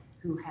God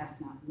who has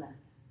not left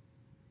us.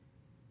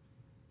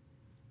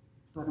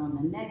 But on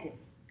the negative,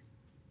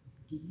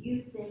 do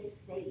you think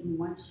Satan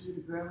wants you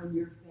to grow in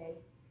your faith?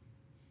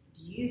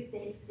 Do you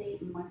think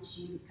Satan wants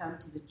you to come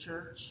to the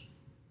church?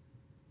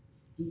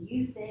 Do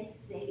you think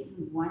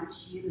Satan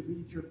wants you to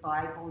read your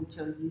Bible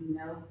until you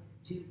know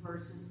 2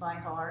 verses by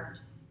heart?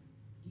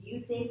 Do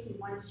you think he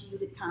wants you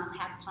to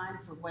have time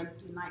for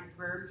Wednesday night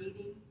prayer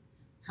meeting?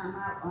 Come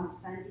out on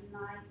Sunday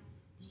night?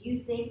 Do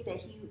you think that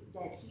he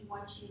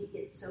wants you to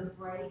get so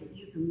brave that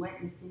you can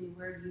witness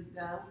anywhere you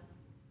go?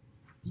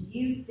 Do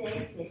you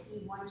think that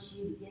he wants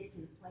you to get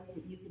to the place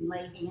that you can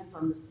lay hands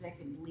on the sick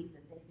and believe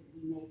that they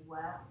can be made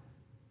well?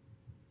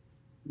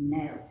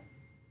 No.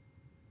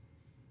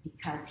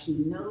 Because he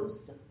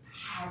knows the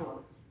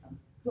power of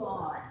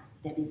God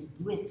that is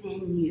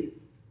within you.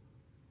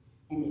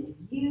 And if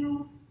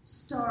you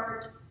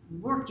start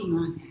working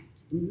on that,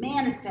 and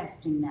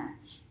manifesting that,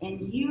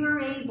 and you're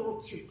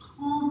able to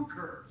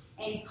conquer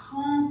and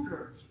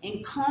conquer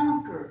and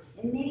conquer,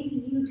 and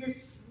maybe you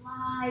just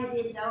slide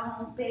into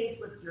home base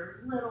with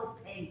your little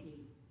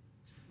pinky.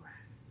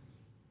 Trust me,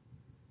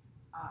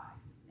 I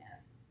know.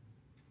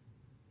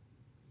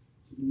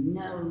 He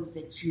knows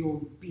that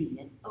you'll be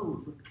an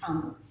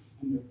overcomer.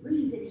 And the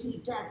reason he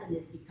doesn't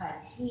is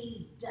because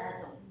he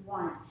doesn't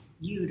want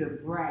you to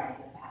brag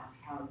about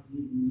how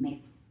you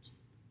make it.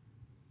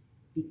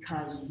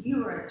 Because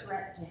you are a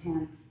threat to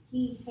him.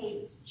 He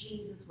hates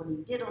Jesus, what he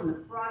did on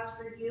the cross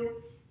for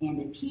you.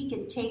 And if he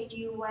can take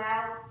you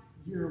out,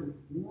 you're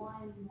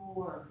one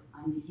more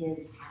on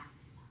his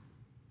house.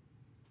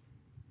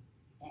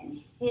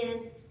 And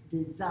his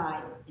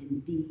desire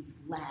in these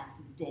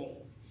last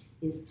days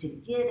is to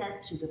get us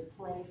to the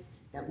place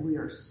that we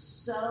are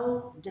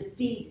so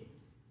defeated,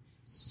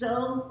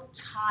 so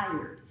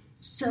tired,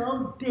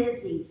 so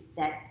busy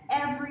that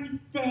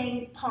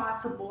everything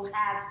possible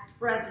has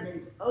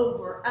precedence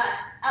over us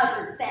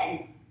other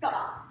than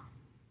God.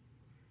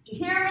 Do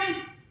you hear me?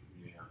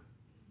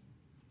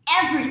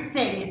 Yeah.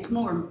 Everything is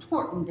more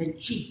important than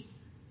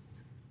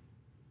Jesus.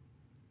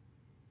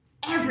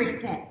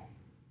 Everything.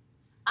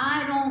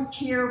 I don't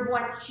care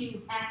what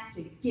you have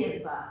to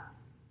give up.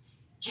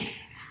 Give it up.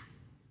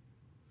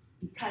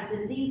 Because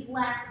in these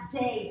last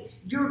days,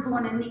 you're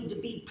going to need to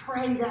be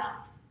prayed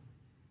up.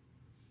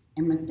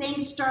 And when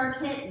things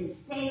start hitting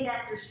state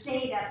after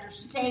state after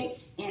state,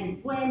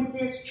 and when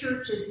this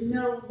church is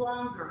no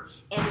longer,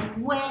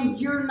 and when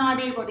you're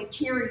not able to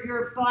carry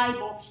your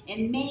Bible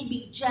and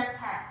maybe just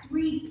have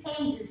 3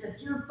 pages of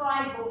your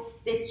Bible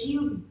that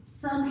you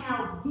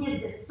somehow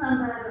give to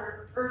some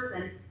other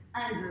person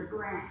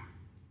underground,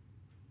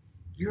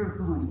 you're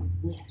going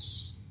to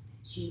wish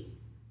that you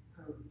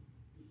heard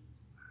these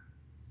words.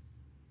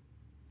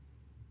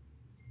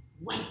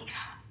 Wake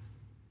up.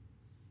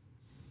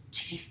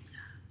 Stand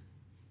up.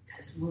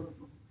 Because we're going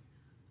up.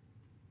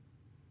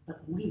 But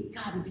we've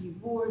got to be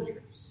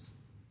warriors.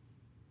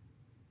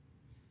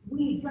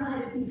 We've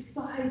got to be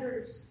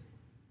fighters.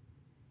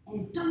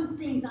 And don't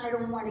think I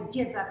don't want to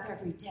give up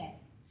every day.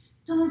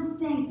 Don't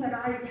think that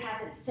I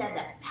haven't said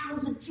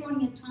 1,000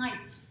 trillion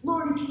times,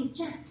 Lord, if you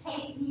just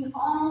take me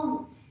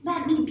home,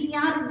 let me be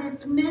out of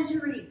this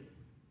misery.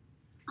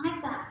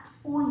 I've got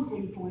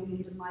poison going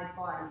into my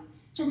body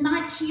to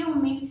not heal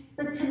me,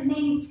 but to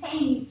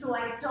maintain me so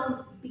I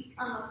don't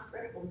become a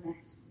cripple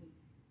next week.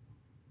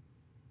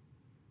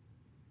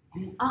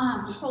 And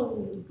I'm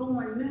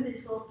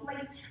moving to a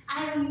place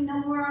I don't even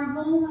know where I'm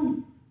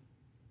going.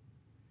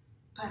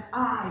 But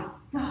I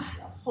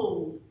gotta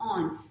hold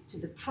on to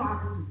the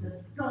promises of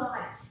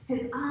God,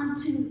 because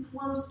I'm too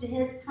close to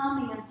his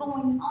coming and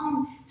going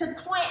home to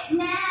quit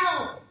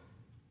now.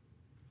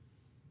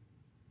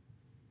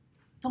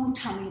 Don't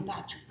tell me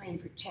about your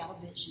favorite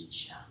television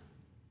show.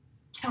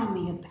 Tell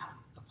me about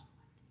God.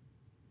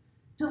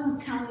 Don't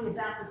tell me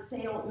about the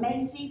sale at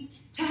Macy's.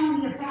 Tell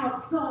me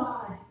about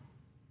God.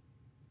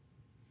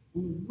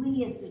 And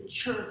we as the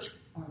church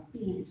are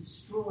being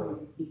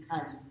destroyed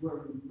because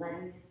we're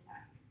letting it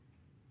happen.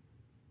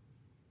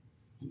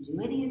 And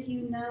do any of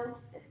you know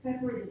that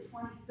February the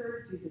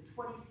 23rd through the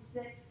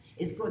 26th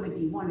is going to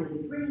be one of the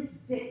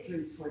greatest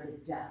victories for the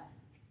devil?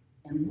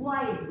 And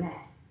why is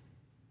that?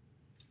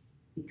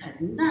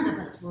 Because none of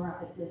us were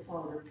up at this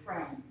altar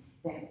praying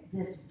that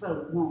this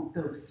vote won't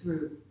go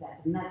through,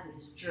 that the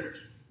Methodist Church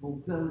will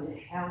go to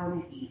hell in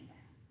a handbasket.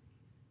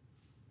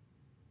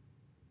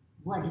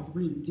 What did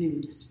we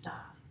do to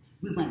stop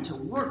it? We went to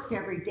work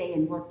every day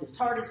and worked as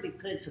hard as we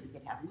could so we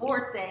could have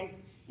more things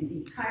and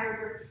be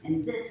tireder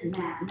and this and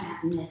that and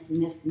that and this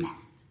and this and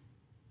that.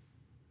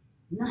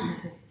 None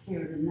of us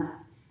cared enough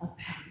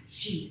about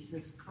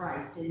Jesus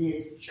Christ and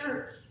his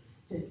church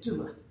to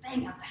do a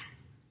thing about it.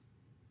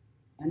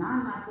 And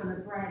I'm not going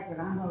to brag, but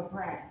I'm going to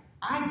brag.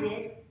 I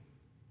did.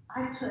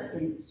 I took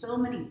in so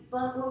many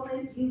butt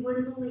whoopings you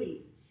wouldn't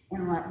believe.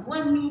 And at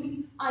one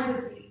meeting, I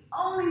was the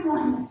only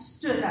one that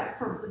stood up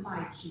for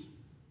my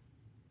Jesus.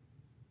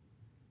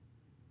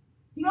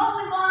 The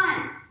only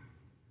one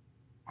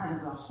out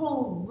of the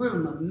whole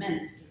room of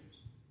ministers.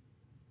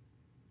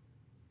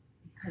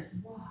 Because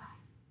why?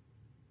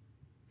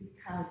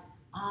 Because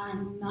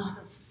I'm not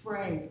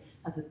afraid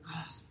of the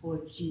gospel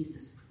of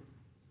Jesus Christ.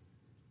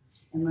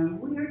 And when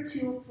we're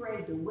too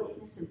afraid to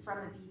witness in front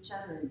of each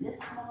other in this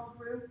small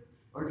group,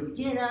 or to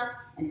get up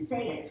and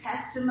say a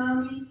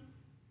testimony,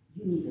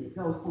 you need to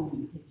go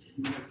home and get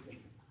your nerves in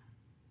the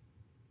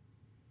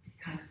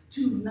Bible. Because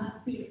do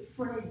not be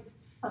afraid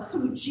of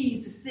who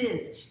Jesus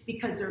is,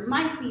 because there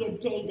might be a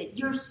day that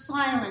you're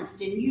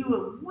silenced and you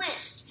have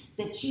wished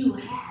that you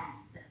had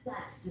the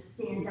guts to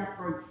stand up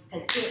for him,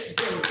 because it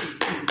will be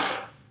too late.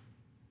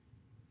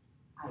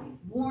 I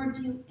warned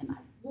you, and I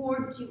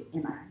warned you,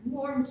 and I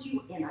warned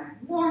you, and I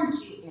warned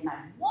you, and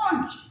I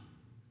warned you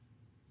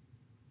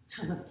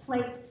to the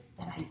place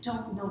that I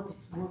don't know if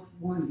it's worth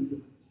warning you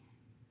again.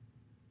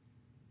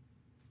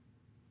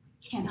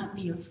 You cannot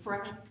be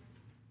afraid.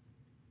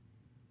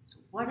 So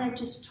what I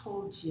just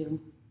told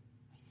you,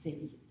 I say to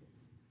you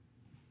this.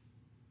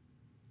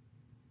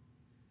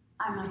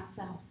 I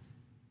myself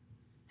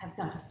have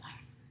got to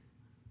fight.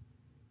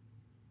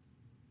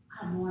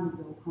 I want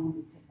to go home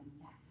because I'm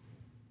that sick.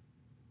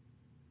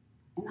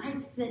 And I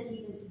said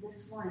even to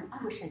this morning,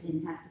 I wish I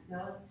didn't have to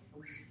go. I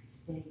wish I could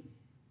stay.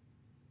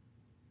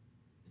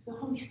 But the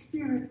Holy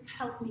Spirit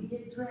helped me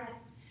get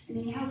dressed, and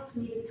he helped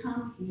me to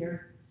come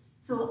here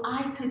so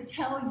I could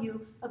tell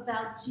you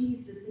about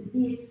Jesus and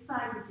be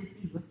excited to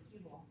be with you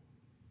all.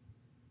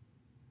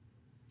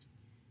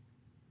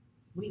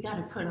 We got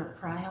to put our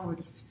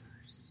priorities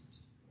first.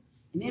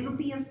 And it'll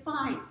be a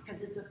fight,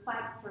 because it's a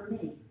fight for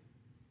me.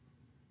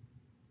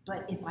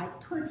 But if I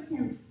put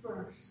him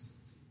first,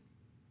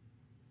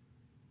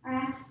 I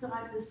asked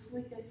God this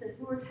week, I said,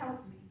 Lord,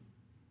 help me.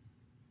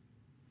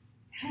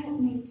 Help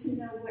me to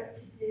know what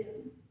to do.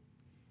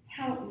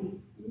 Help me.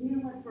 And you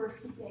know what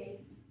verse he gave me?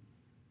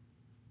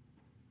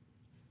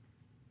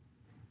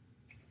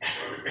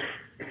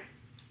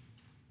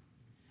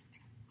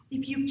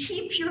 If you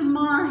keep your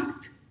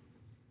mind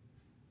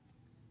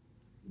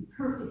in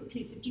perfect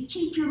peace, if you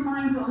keep your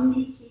mind on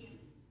me, King,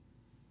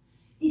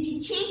 if you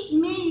keep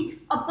me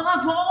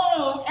above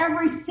all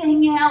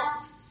everything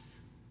else,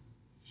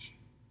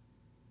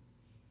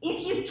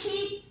 if you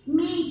keep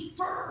me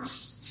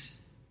first,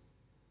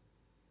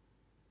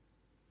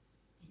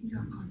 then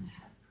you're going to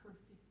have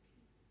perfect peace,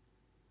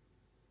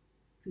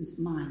 whose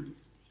mind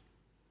is stable.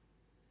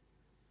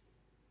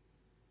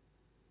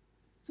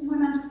 So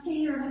when I'm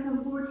scared, I go,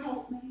 Lord,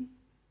 help me.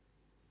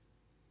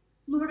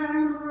 Lord, I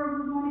don't know where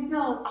we're going to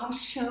go. I'll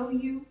show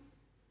you.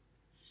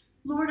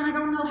 Lord, I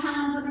don't know how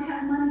I'm going to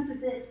have money for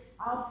this.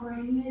 I'll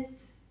bring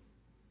it.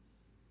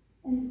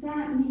 And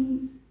that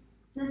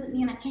doesn't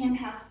mean I can't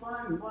have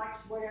fun and watch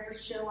whatever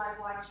show I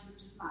watch,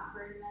 which is not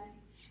very many.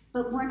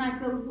 But when I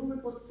go,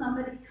 Lord, will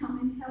somebody come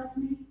and help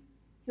me?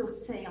 He'll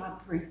say, I'll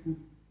bring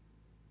them.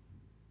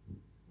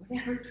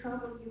 Whatever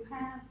trouble you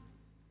have,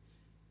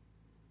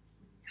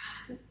 you've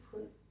got to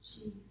put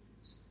Jesus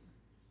first.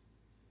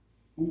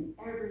 And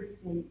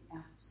everything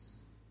else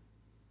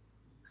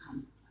will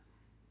come.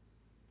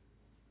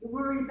 You're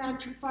worried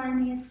about your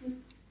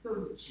finances? Go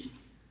to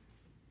Jesus.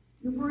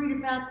 You're worried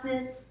about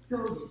this?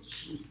 Go to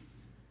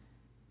Jesus.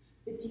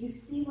 But do you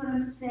see what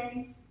I'm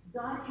saying?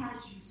 God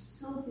has you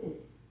so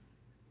busy.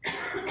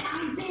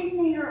 I've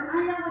been there.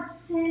 I know what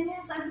sin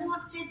is. I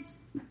want it.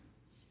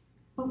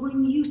 But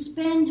when you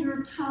spend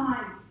your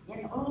time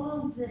in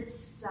all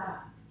this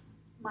stuff,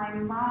 my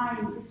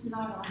mind is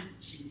not on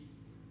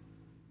Jesus.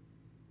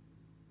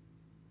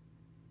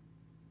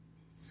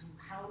 So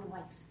how do I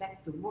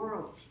expect the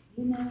world?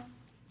 You know,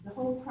 the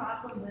whole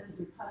problem with the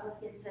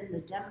Republicans and the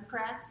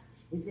Democrats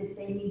is that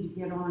they need to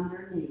get on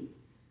their knees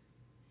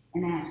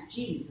and ask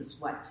Jesus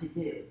what to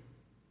do.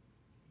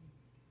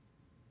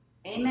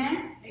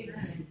 Amen?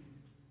 Amen.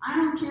 I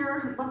don't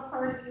care what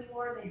party you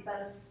are, they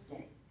both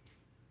stink.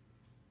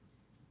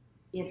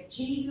 If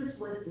Jesus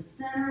was the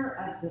center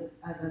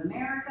of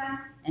America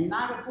and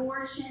not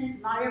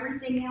abortions, not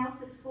everything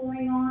else that's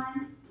going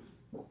on,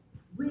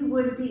 we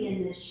wouldn't be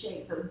in this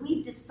shape. But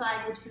we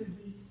decided who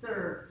we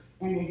serve,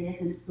 and it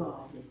isn't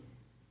God, is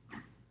it?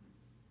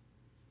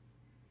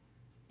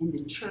 And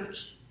the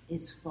church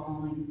is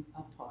falling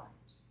apart.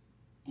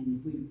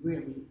 And we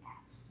really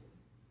asked for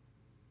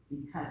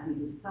it. Because we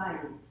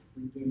decided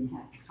we didn't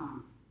have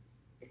time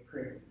for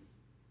prayer.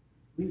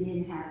 We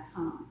didn't have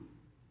time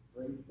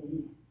for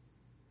anything else.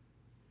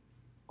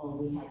 All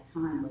we had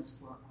time was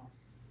for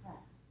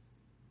ourselves.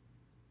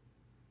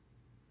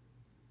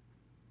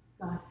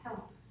 God,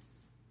 help us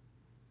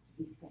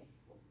to be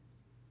faithful.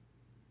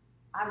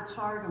 I was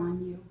hard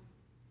on you,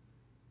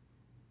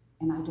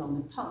 and I don't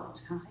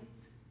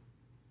apologize,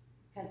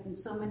 because in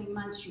so many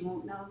months you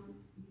won't know,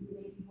 you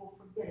maybe won't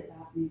forget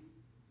about me.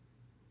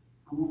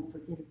 I won't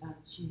forget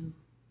about you.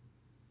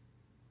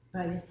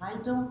 But if I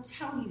don't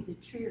tell you the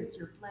truth,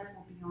 your blood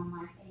will be on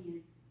my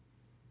hands.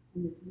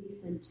 And as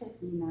Lisa and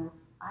Tiffany know,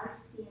 I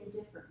stand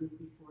differently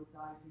before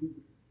God than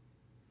you.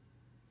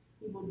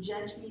 He will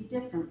judge me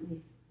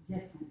differently.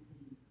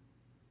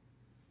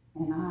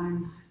 And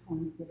I'm not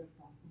going to get up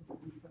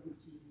in front of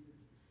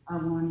Jesus. I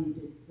want him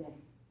to say,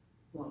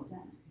 well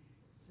done,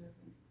 faithful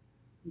servant.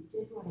 You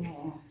did what I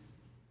asked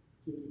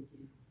you to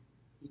do.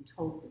 You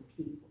told the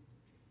people.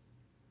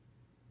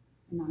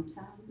 And I'm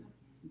telling you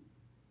again,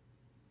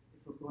 if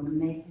we're going to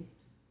make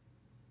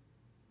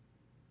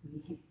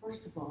it,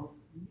 first of all,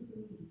 we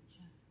need each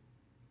other.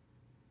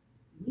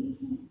 We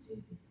can't do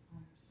this by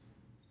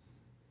ourselves.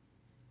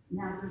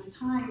 Now, there's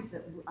times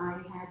that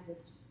I had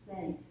this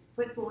saying,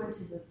 quit going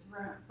to the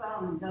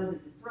phone and go to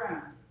the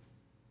throne.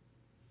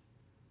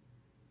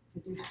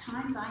 But there's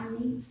times I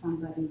need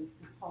somebody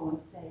to call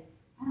and say,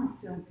 I don't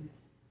feel good.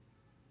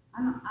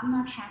 I'm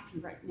not happy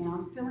right now.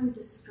 I'm feeling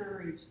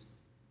discouraged.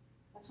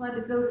 That's why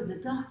we go to the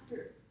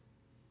doctor.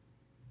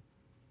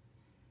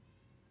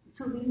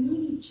 So we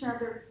need each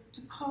other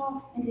to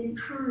call and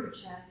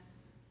encourage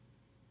us.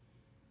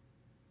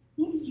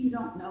 Maybe you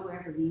don't know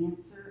every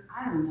answer.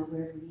 I don't know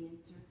every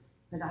answer.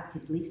 But I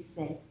could at least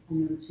say, I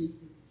know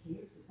Jesus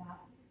cares about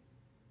you.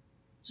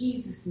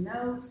 Jesus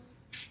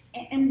knows.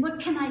 And what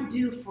can I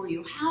do for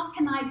you? How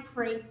can I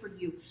pray for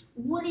you?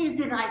 What is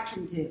it I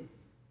can do?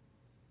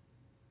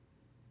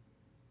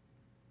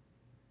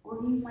 Or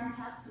you might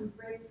have some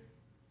great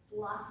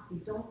philosophy.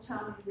 Don't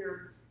tell me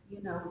your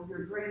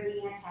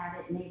great aunt had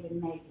it and they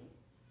didn't make it.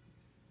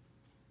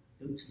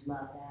 Don't you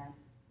love that?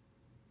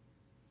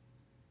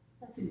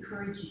 Let's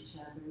encourage each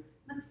other.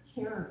 Let's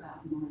care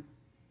about Mark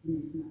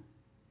and his mother.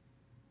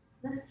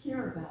 Let's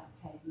care about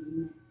Peggy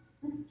and Nick.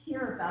 Let's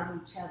care about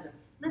each other.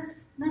 Let's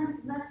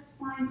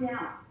find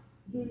out.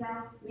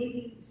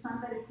 Maybe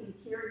somebody can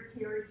carry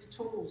Terry's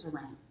tools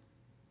around.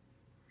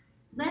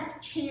 Let's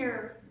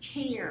care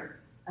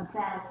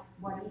about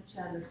what each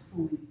other's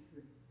going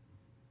through.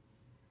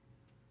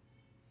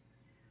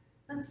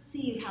 Let's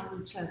see how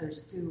each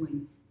other's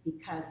doing,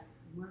 because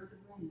we're the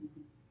remnant.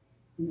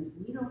 And if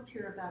we don't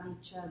care about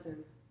each other,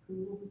 who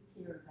will we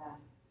care about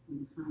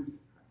in times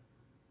of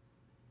crisis?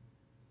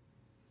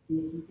 And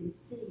if you can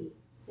see,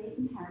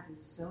 Satan has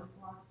us so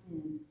locked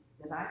in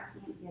that I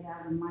can't get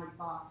out of my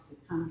box to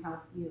come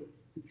help you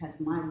because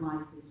my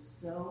life is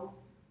so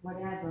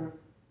whatever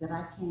that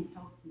I can't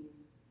help you.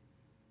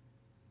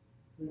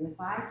 But if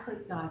I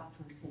put God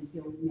first, then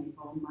he'll make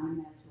all my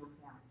mess work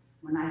out.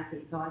 When I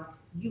say, God,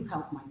 you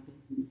help my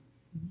business.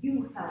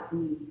 You help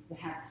me to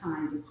have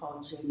time to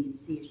call Jamie and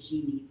see if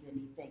she needs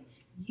anything.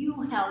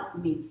 You help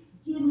me.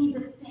 Give me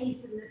the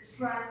faith and the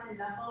trust and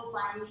the hope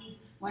I need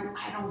when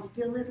I don't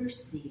feel it or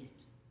see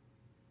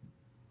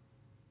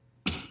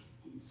it.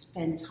 And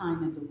spend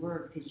time in the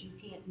Word, because you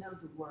can't know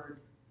the Word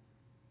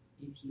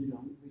if you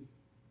don't read it.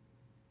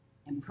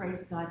 And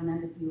praise God,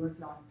 none of you are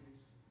doctors.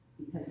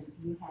 Because if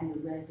you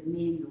hadn't read the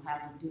manual how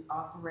to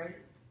operate,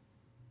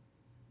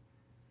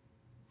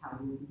 how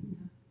would you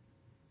know?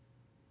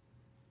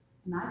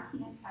 And I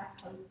can't have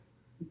hope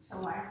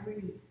until I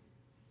read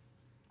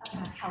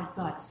about how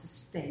God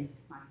sustained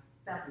my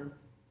fellow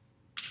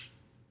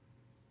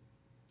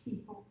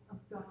people of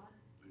God.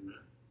 Amen.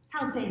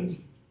 How they make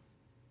it.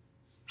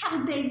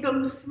 How they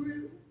go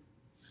through.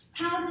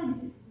 How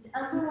did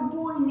a little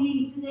boy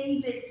named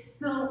David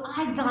go,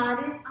 I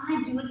got it,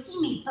 I do it.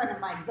 He made fun of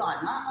my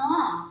God.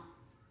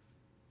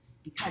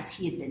 Because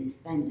he had been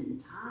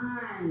spending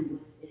time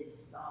with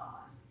his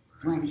God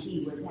when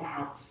he was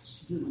out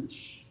doing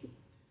shit.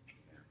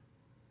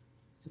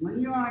 So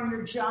when you're on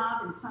your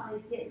job and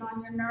somebody's getting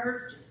on your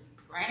nerves, just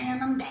praying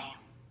them down.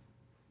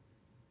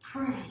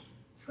 Pray,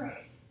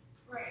 pray,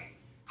 pray,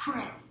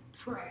 pray,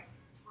 pray,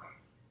 pray.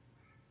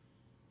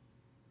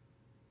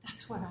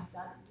 That's what I've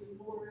got to do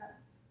more of.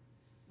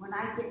 When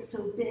I get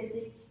so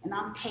busy and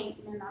I'm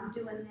painting and I'm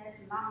doing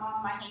this and I'm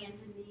on my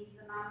hands and knees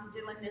and I'm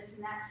doing this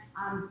and that,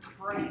 I'm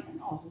praying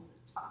all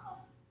the time.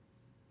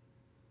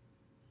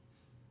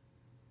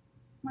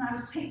 When I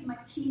was taking my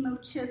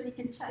chemo, Tiffany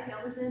can tell you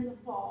I was in the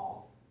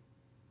ball,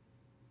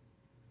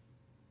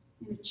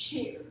 in a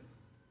chair.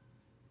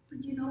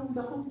 But you know,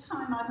 the whole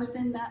time I was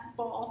in that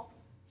ball,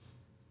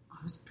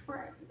 I was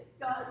praying that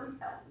God would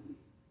help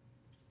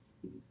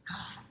me.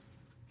 God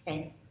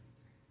came.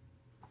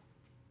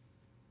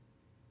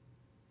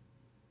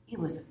 It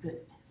was a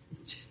good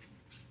message.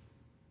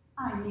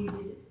 I needed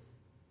it.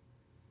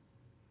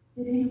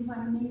 Did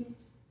anyone need it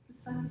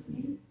besides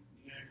me?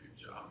 Yeah, good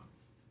job.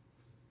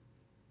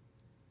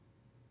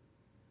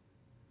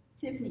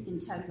 Tiffany can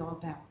tell you all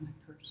about my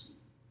person.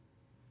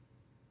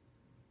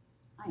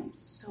 I am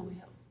so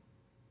ill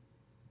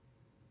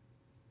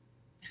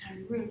that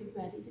I'm really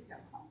ready to go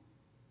home.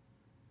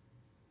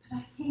 But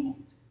I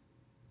can't.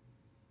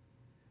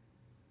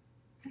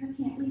 Because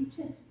I can't leave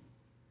Tiffany.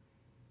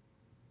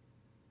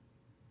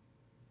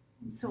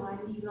 And so I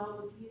need all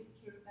of you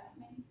to care about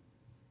me.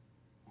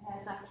 And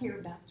as I care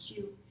about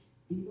you,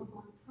 and you're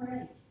going to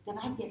pray, that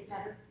I get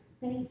better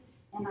faith,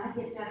 and I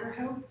get better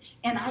hope,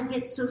 and I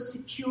get so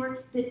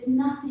secure that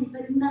nothing,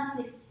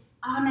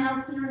 I'm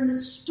out there in the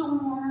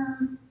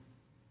storm,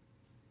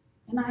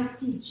 and I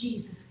see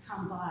Jesus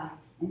come by,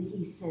 and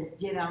he says,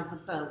 get out of the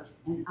boat,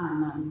 and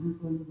I'm not even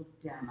going to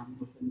look down, I'm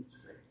looking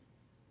straight.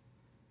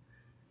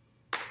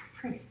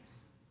 Praise God.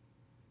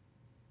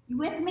 You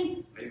with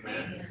me?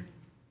 Amen.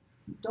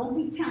 Don't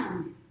be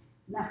telling me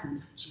nothing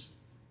but Jesus.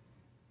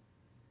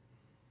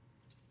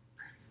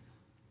 Praise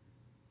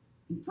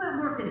God. And quit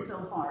working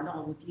so hard,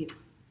 all of you.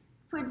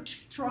 Quit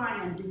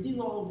trying to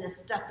do all this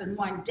stuff in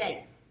one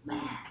day.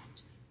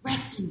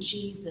 Rest in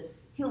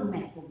Jesus. He'll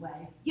make a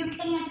way. You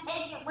can't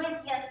take it with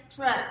you.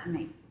 Trust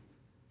me.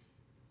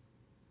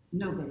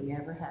 Nobody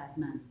ever had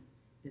money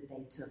that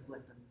they took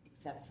with them,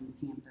 except some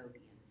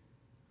Cambodians.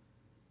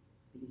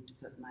 They used to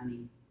put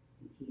money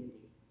and candy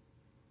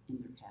in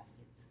their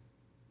caskets.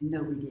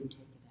 No, we didn't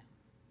take it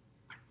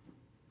out.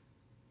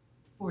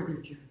 For their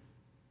journey.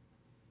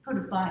 Put a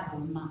Bible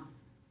in mine.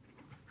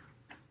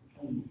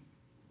 Amen.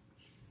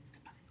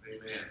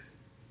 Amen.